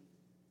queen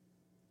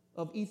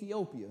of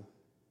Ethiopia.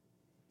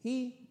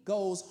 He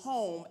goes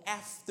home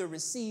after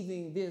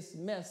receiving this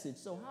message.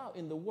 So how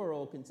in the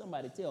world can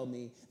somebody tell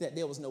me that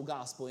there was no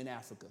gospel in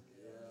Africa?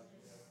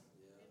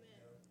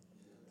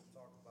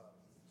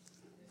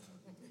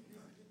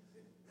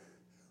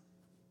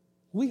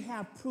 We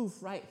have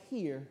proof right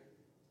here.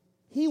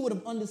 He would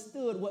have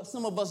understood what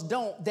some of us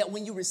don't, that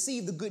when you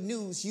receive the good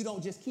news, you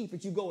don't just keep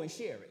it, you go and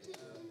share it.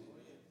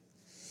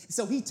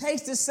 So he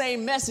takes this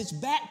same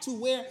message back to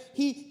where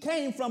he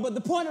came from. But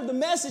the point of the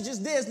message is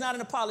this, not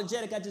an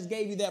apologetic. I just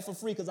gave you that for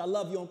free because I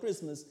love you on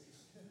Christmas.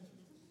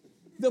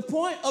 The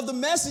point of the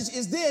message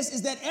is this,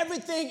 is that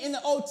everything in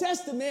the Old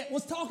Testament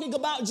was talking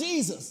about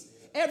Jesus.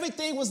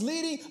 Everything was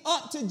leading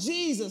up to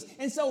Jesus.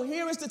 And so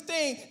here is the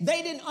thing.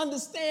 They didn't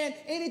understand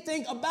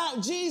anything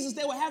about Jesus.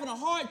 They were having a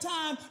hard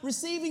time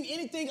receiving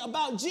anything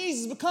about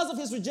Jesus because of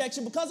his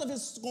rejection, because of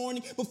his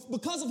scorning,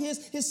 because of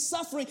his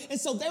suffering. And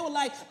so they were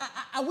like,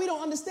 we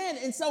don't understand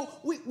it. And so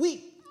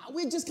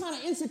we're just kind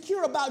of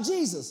insecure about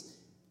Jesus.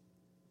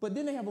 But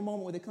then they have a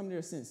moment where they come to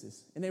their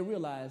senses and they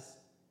realize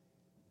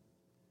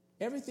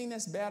everything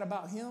that's bad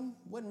about him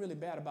wasn't really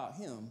bad about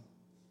him.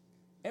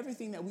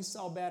 Everything that we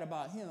saw bad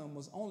about him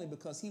was only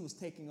because he was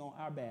taking on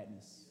our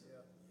badness.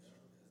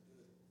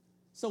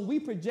 So we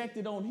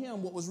projected on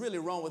him what was really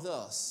wrong with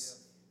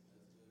us.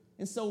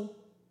 And so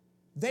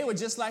they were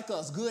just like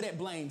us, good at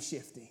blame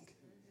shifting.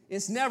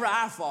 It's never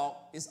our fault.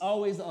 It's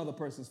always the other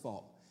person's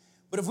fault.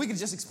 But if we could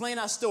just explain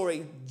our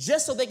story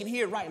just so they can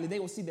hear it rightly, they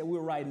will see that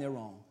we're right and they're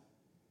wrong.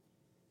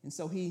 And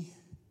so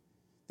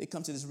they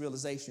come to this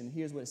realization.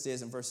 Here's what it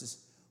says in verses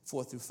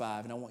 4 through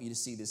 5, and I want you to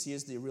see this.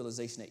 Here's the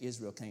realization that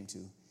Israel came to.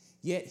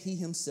 Yet he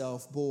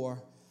himself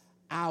bore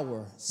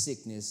our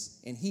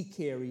sickness, and he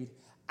carried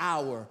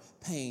our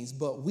pains.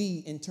 But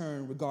we, in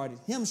turn, regarded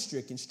him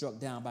stricken, struck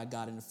down by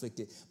God, and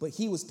afflicted. But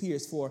he was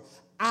pierced for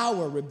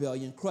our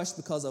rebellion, crushed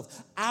because of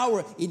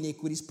our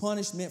iniquities.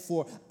 Punishment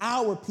for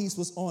our peace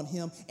was on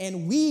him.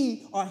 And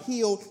we are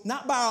healed,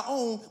 not by our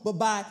own, but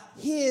by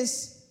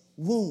his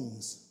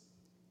wounds.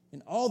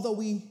 And although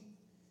we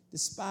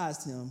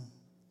despised him,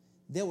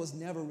 there was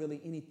never really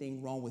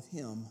anything wrong with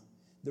him.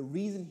 The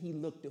reason he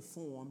looked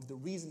deformed, the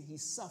reason he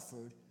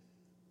suffered,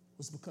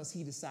 was because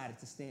he decided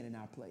to stand in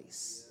our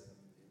place.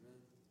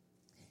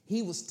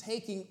 He was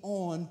taking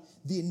on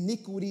the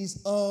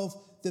iniquities of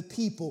the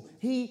people.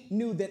 He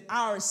knew that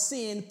our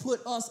sin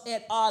put us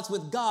at odds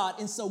with God.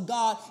 And so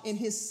God, in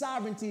his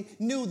sovereignty,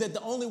 knew that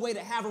the only way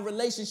to have a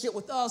relationship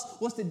with us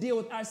was to deal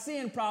with our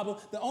sin problem.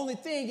 The only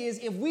thing is,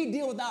 if we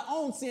deal with our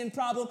own sin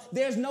problem,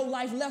 there's no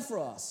life left for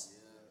us.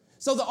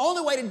 So the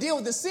only way to deal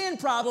with the sin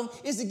problem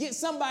is to get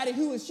somebody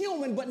who is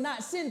human but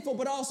not sinful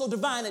but also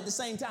divine at the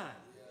same time.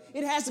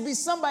 It has to be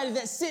somebody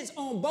that sits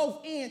on both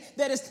ends,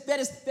 that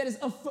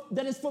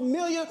is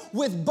familiar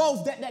with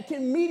both, that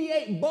can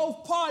mediate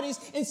both parties.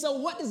 And so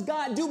what does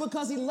God do?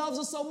 Because he loves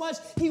us so much,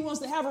 he wants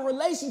to have a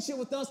relationship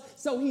with us.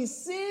 So he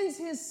sends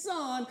his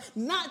son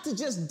not to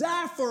just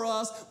die for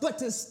us, but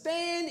to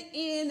stand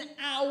in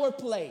our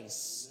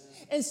place.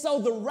 And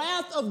so the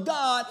wrath of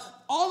God,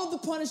 all of the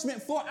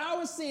punishment for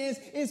our sins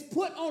is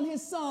put on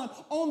his son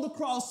on the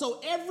cross.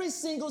 So every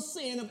single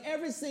sin of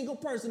every single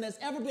person that's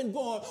ever been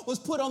born was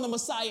put on the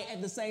Messiah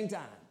at the same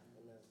time.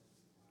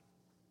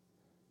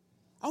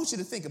 I want you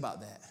to think about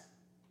that.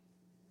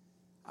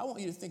 I want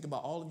you to think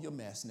about all of your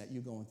mess that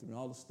you're going through and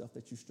all the stuff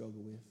that you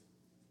struggle with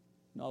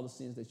and all the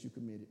sins that you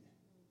committed.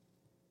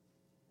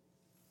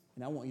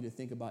 And I want you to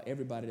think about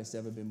everybody that's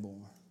ever been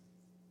born.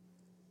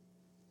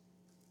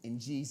 And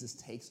Jesus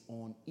takes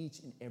on each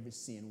and every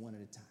sin one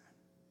at a time.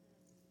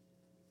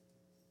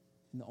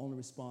 And the only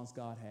response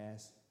God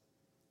has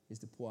is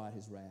to pour out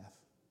his wrath.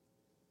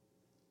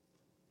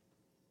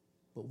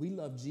 But we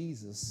love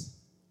Jesus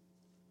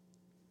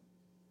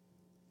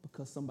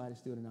because somebody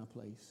stood in our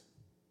place.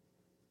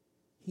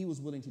 He was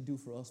willing to do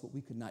for us what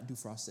we could not do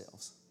for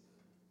ourselves.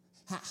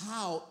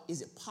 How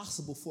is it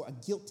possible for a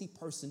guilty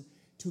person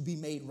to be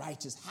made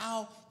righteous?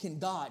 How can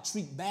God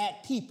treat bad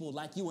people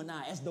like you and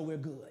I as though we're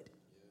good?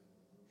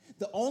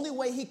 The only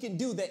way he can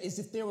do that is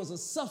if there was a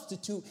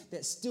substitute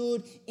that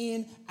stood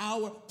in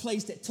our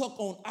place, that took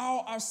on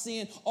our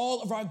sin,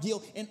 all of our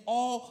guilt, and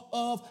all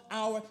of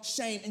our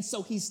shame. And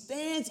so he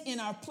stands in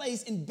our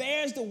place and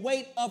bears the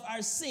weight of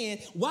our sin.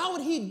 Why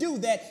would he do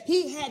that?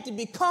 He had to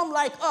become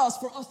like us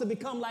for us to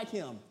become like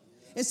him.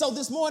 And so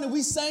this morning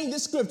we sang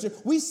this scripture.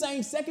 We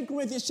sang 2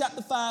 Corinthians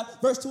chapter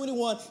 5, verse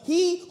 21.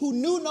 He who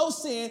knew no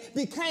sin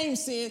became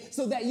sin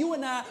so that you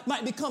and I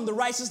might become the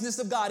righteousness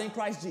of God in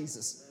Christ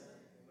Jesus.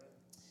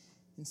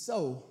 And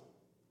so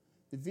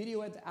the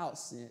video at the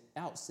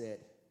outset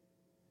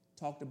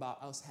talked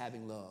about us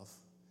having love.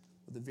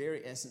 But the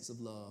very essence of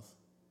love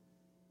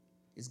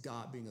is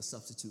God being a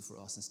substitute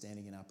for us and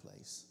standing in our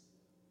place.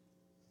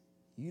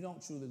 You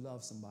don't truly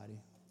love somebody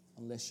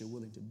unless you're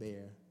willing to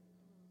bear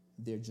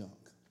their junk.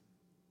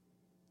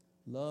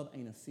 Love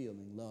ain't a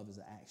feeling. Love is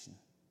an action.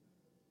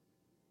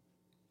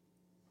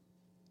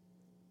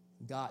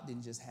 God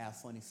didn't just have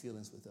funny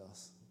feelings with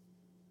us.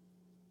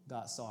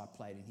 God saw our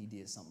plight and he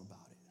did something about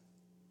it.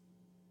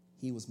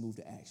 He was moved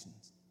to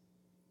actions.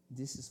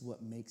 This is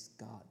what makes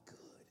God good.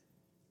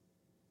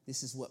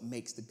 This is what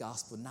makes the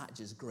gospel not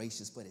just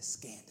gracious, but it's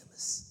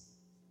scandalous.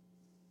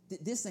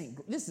 This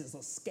is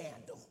a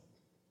scandal.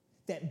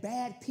 That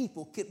bad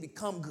people could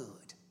become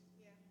good.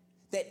 Yeah.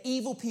 That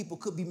evil people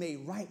could be made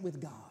right with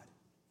God.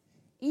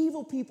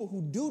 Evil people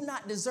who do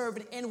not deserve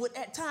it and would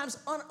at times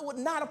would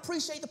not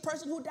appreciate the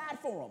person who died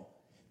for them.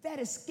 That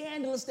is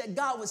scandalous that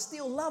God would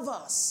still love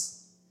us.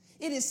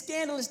 It is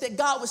scandalous that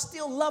God would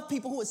still love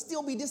people who would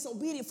still be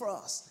disobedient for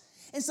us.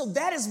 And so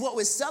that is what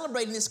we're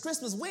celebrating this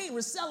Christmas. We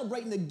ain't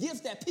celebrating the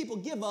gifts that people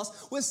give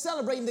us. We're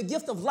celebrating the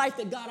gift of life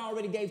that God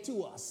already gave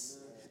to us.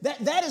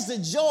 That is the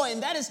joy,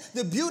 and that is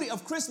the beauty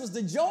of Christmas.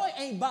 The joy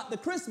ain't about the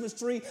Christmas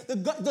tree.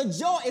 The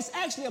joy is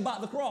actually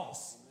about the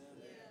cross.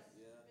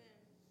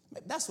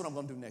 That's what I'm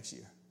going to do next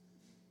year.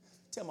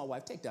 Tell my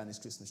wife, take down this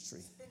Christmas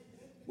tree.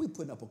 We're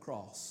putting up a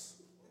cross.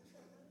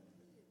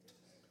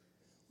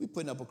 We're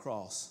putting up a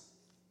cross.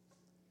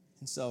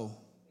 And so,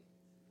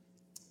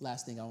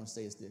 last thing I want to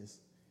say is this.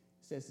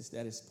 It says this,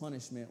 that his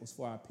punishment was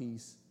for our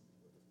peace,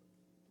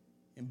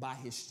 and by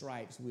his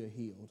stripes we are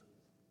healed.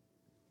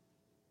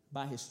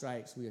 By his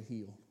stripes we are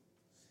healed.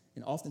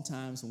 And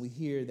oftentimes when we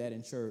hear that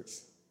in church,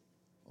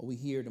 or we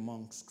hear it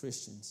amongst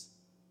Christians,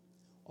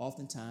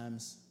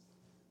 oftentimes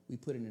we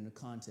put it in the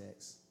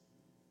context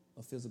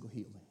of physical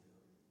healing.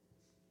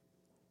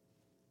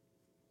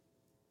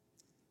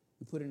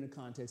 We put it in the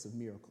context of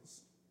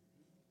miracles.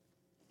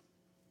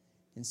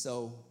 And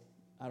so,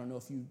 I don't know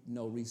if you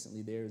know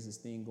recently, there's this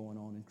thing going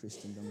on in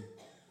Christendom,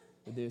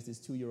 but there's this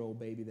 2-year-old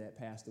baby that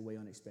passed away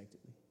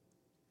unexpectedly.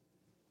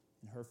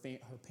 And her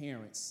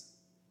parents,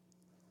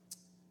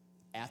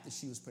 after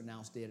she was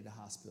pronounced dead at the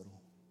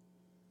hospital,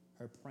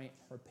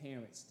 her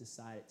parents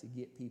decided to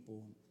get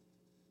people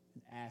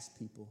and ask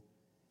people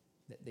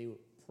that they would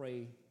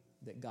pray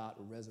that God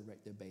would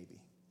resurrect their baby.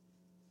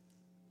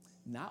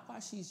 Not while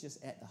she's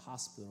just at the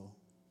hospital,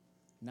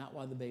 not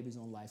while the baby's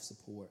on life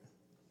support,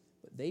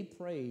 but they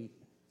prayed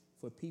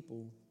for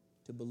people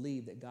to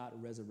believe that God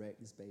would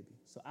resurrect this baby.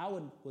 So I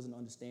wasn't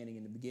understanding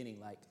in the beginning,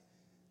 like,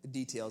 the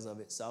details of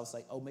it. So I was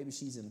like, oh, maybe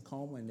she's in a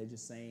coma and they're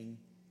just saying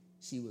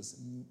she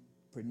was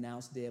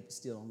pronounced dead but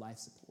still on life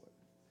support.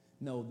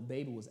 No, the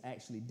baby was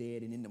actually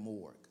dead and in the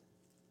morgue.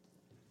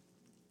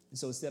 And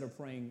so instead of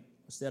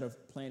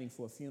planning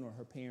for a funeral,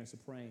 her parents are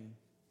praying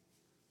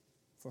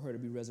for her to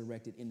be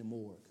resurrected in the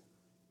morgue.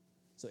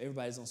 So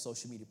everybody's on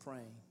social media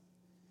praying.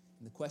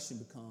 And the question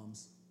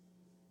becomes,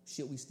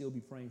 should we still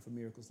be praying for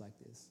miracles like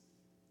this?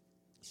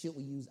 Should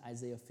we use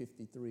Isaiah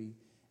 53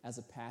 as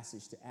a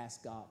passage to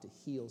ask God to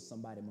heal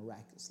somebody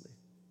miraculously?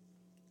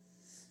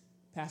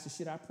 Pastor,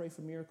 should I pray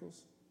for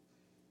miracles?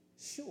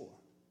 Sure.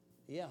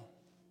 Yeah.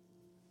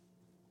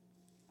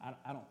 I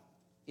don't.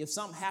 If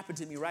something happened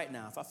to me right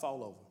now, if I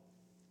fall over,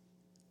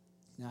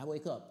 now I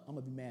wake up, I'm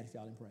going to be mad if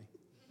y'all didn't pray.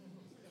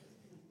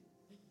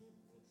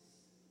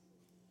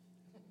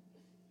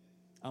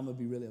 I'm going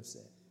to be really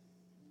upset.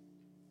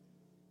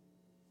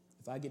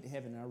 If I get to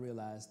heaven and I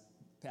realize,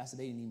 Pastor,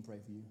 they didn't even pray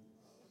for you.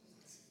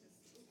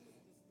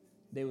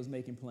 they was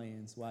making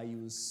plans while you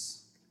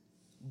was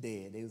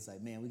dead. They was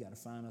like, man, we got to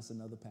find us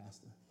another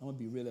pastor. I'm going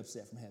to be really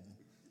upset from heaven.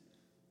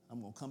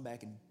 I'm going to come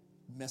back and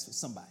mess with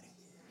somebody.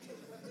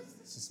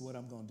 It's just what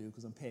I'm going to do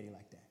because I'm petty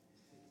like that.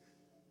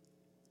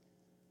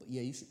 But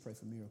yeah, you should pray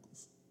for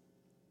miracles.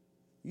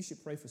 You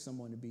should pray for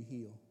someone to be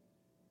healed.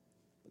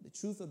 But the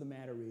truth of the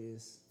matter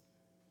is,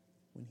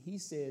 when he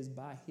says,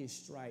 by his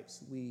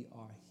stripes we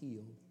are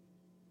healed,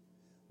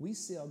 we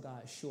sell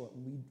God short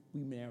when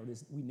we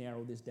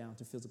narrow this down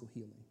to physical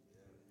healing.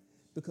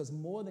 Because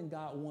more than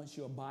God wants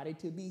your body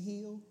to be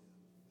healed,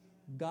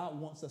 God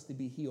wants us to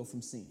be healed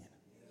from sin.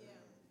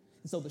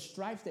 And so the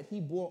stripes that he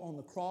bore on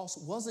the cross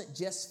wasn't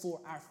just for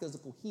our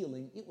physical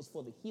healing, it was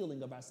for the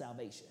healing of our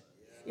salvation.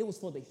 It was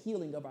for the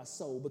healing of our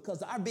soul,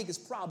 because our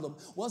biggest problem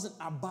wasn't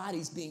our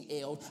bodies being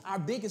ailed. Our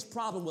biggest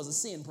problem was a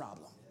sin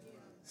problem.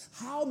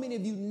 How many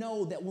of you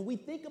know that when we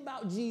think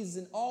about Jesus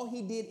and all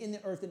he did in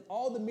the earth and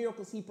all the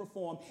miracles he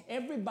performed,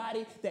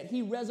 everybody that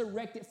he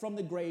resurrected from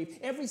the grave,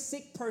 every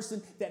sick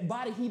person, that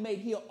body he made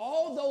heal,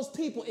 all those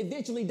people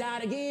eventually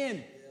died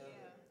again.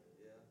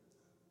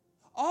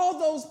 All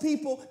those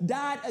people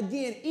died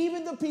again.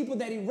 Even the people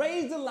that he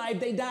raised to life,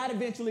 they died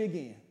eventually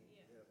again.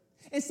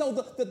 And so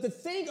the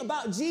thing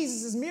about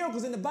Jesus'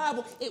 miracles in the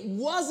Bible, it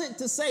wasn't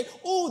to say,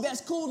 oh, that's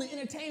cool and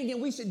entertaining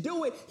and we should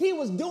do it. He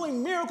was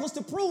doing miracles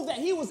to prove that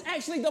he was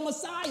actually the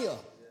Messiah.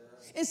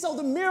 And so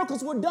the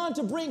miracles were done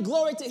to bring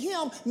glory to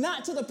him,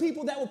 not to the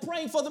people that were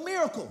praying for the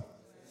miracle.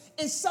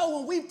 And so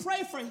when we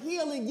pray for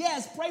healing,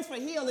 yes, pray for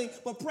healing,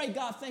 but pray,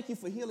 God, thank you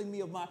for healing me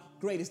of my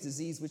greatest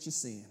disease, which is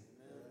sin.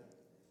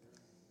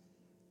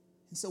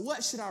 And so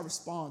what should our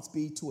response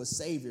be to a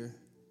Savior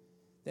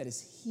that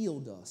has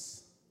healed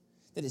us,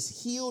 that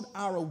has healed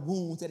our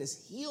wounds, that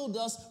has healed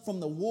us from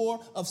the war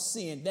of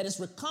sin, that has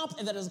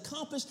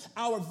accomplished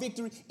our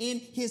victory in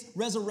his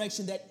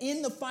resurrection, that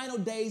in the final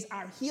days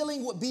our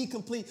healing would be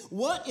complete?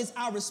 What is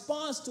our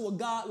response to a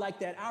God like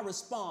that? Our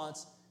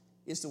response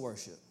is to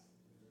worship,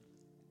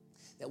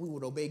 that we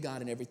would obey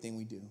God in everything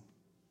we do.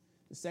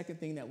 The second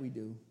thing that we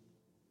do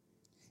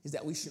is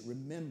that we should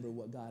remember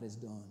what God has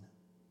done,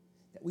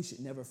 that we should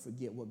never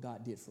forget what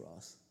God did for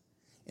us.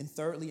 And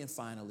thirdly and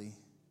finally,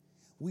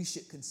 we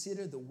should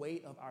consider the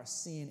weight of our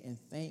sin and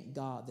thank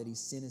God that he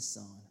sent his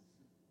son.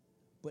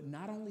 But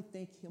not only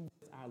thank him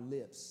with our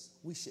lips,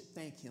 we should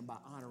thank him by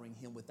honoring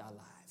him with our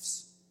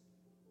lives.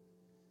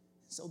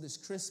 So this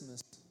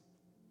Christmas,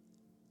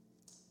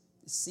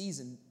 this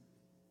season,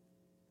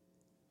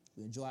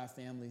 we enjoy our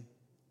family.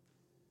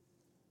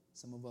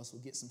 Some of us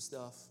will get some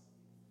stuff.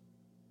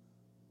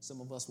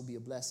 Some of us will be a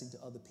blessing to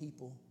other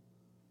people.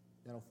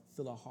 That'll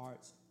fill our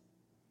hearts.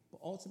 But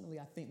ultimately,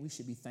 I think we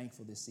should be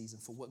thankful this season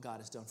for what God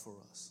has done for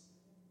us.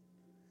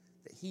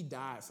 That he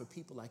died for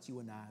people like you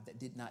and I that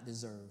did not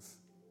deserve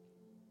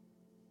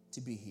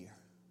to be here.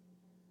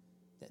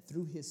 That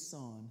through his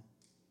son,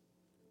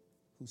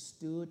 who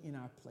stood in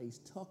our place,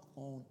 took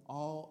on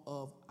all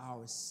of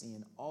our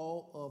sin,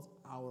 all of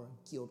our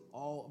guilt,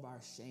 all of our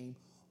shame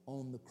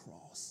on the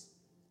cross.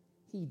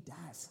 He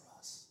died for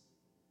us.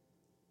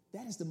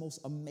 That is the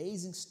most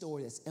amazing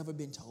story that's ever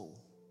been told.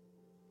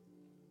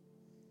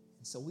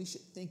 And so we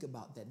should think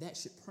about that. That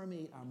should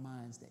permeate our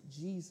minds, that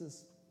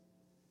Jesus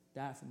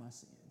died for my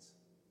sins.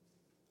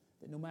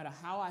 That no matter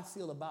how I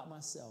feel about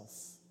myself,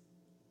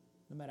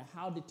 no matter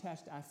how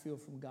detached I feel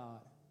from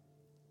God,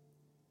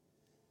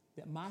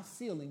 that my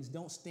feelings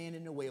don't stand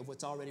in the way of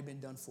what's already been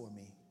done for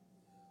me.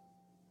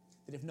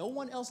 That if no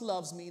one else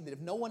loves me, that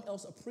if no one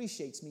else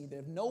appreciates me, that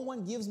if no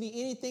one gives me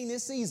anything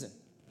this season,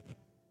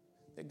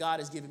 that God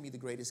has given me the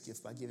greatest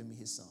gift by giving me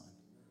his son.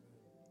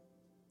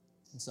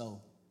 And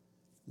so,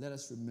 let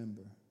us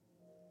remember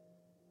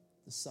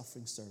the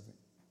suffering servant,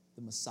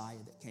 the Messiah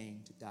that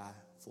came to die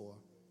for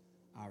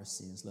our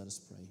sins. Let us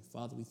pray.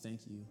 Father, we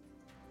thank you.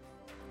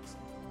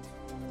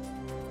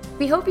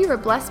 We hope you were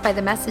blessed by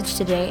the message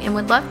today and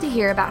would love to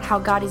hear about how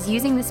God is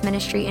using this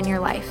ministry in your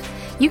life.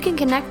 You can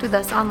connect with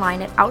us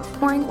online at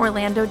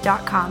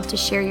outpouringorlando.com to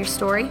share your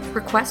story,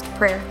 request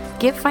prayer,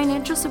 give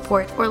financial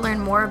support, or learn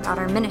more about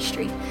our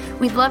ministry.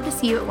 We'd love to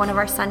see you at one of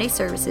our Sunday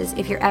services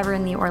if you're ever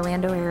in the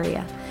Orlando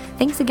area.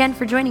 Thanks again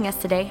for joining us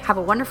today. Have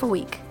a wonderful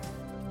week.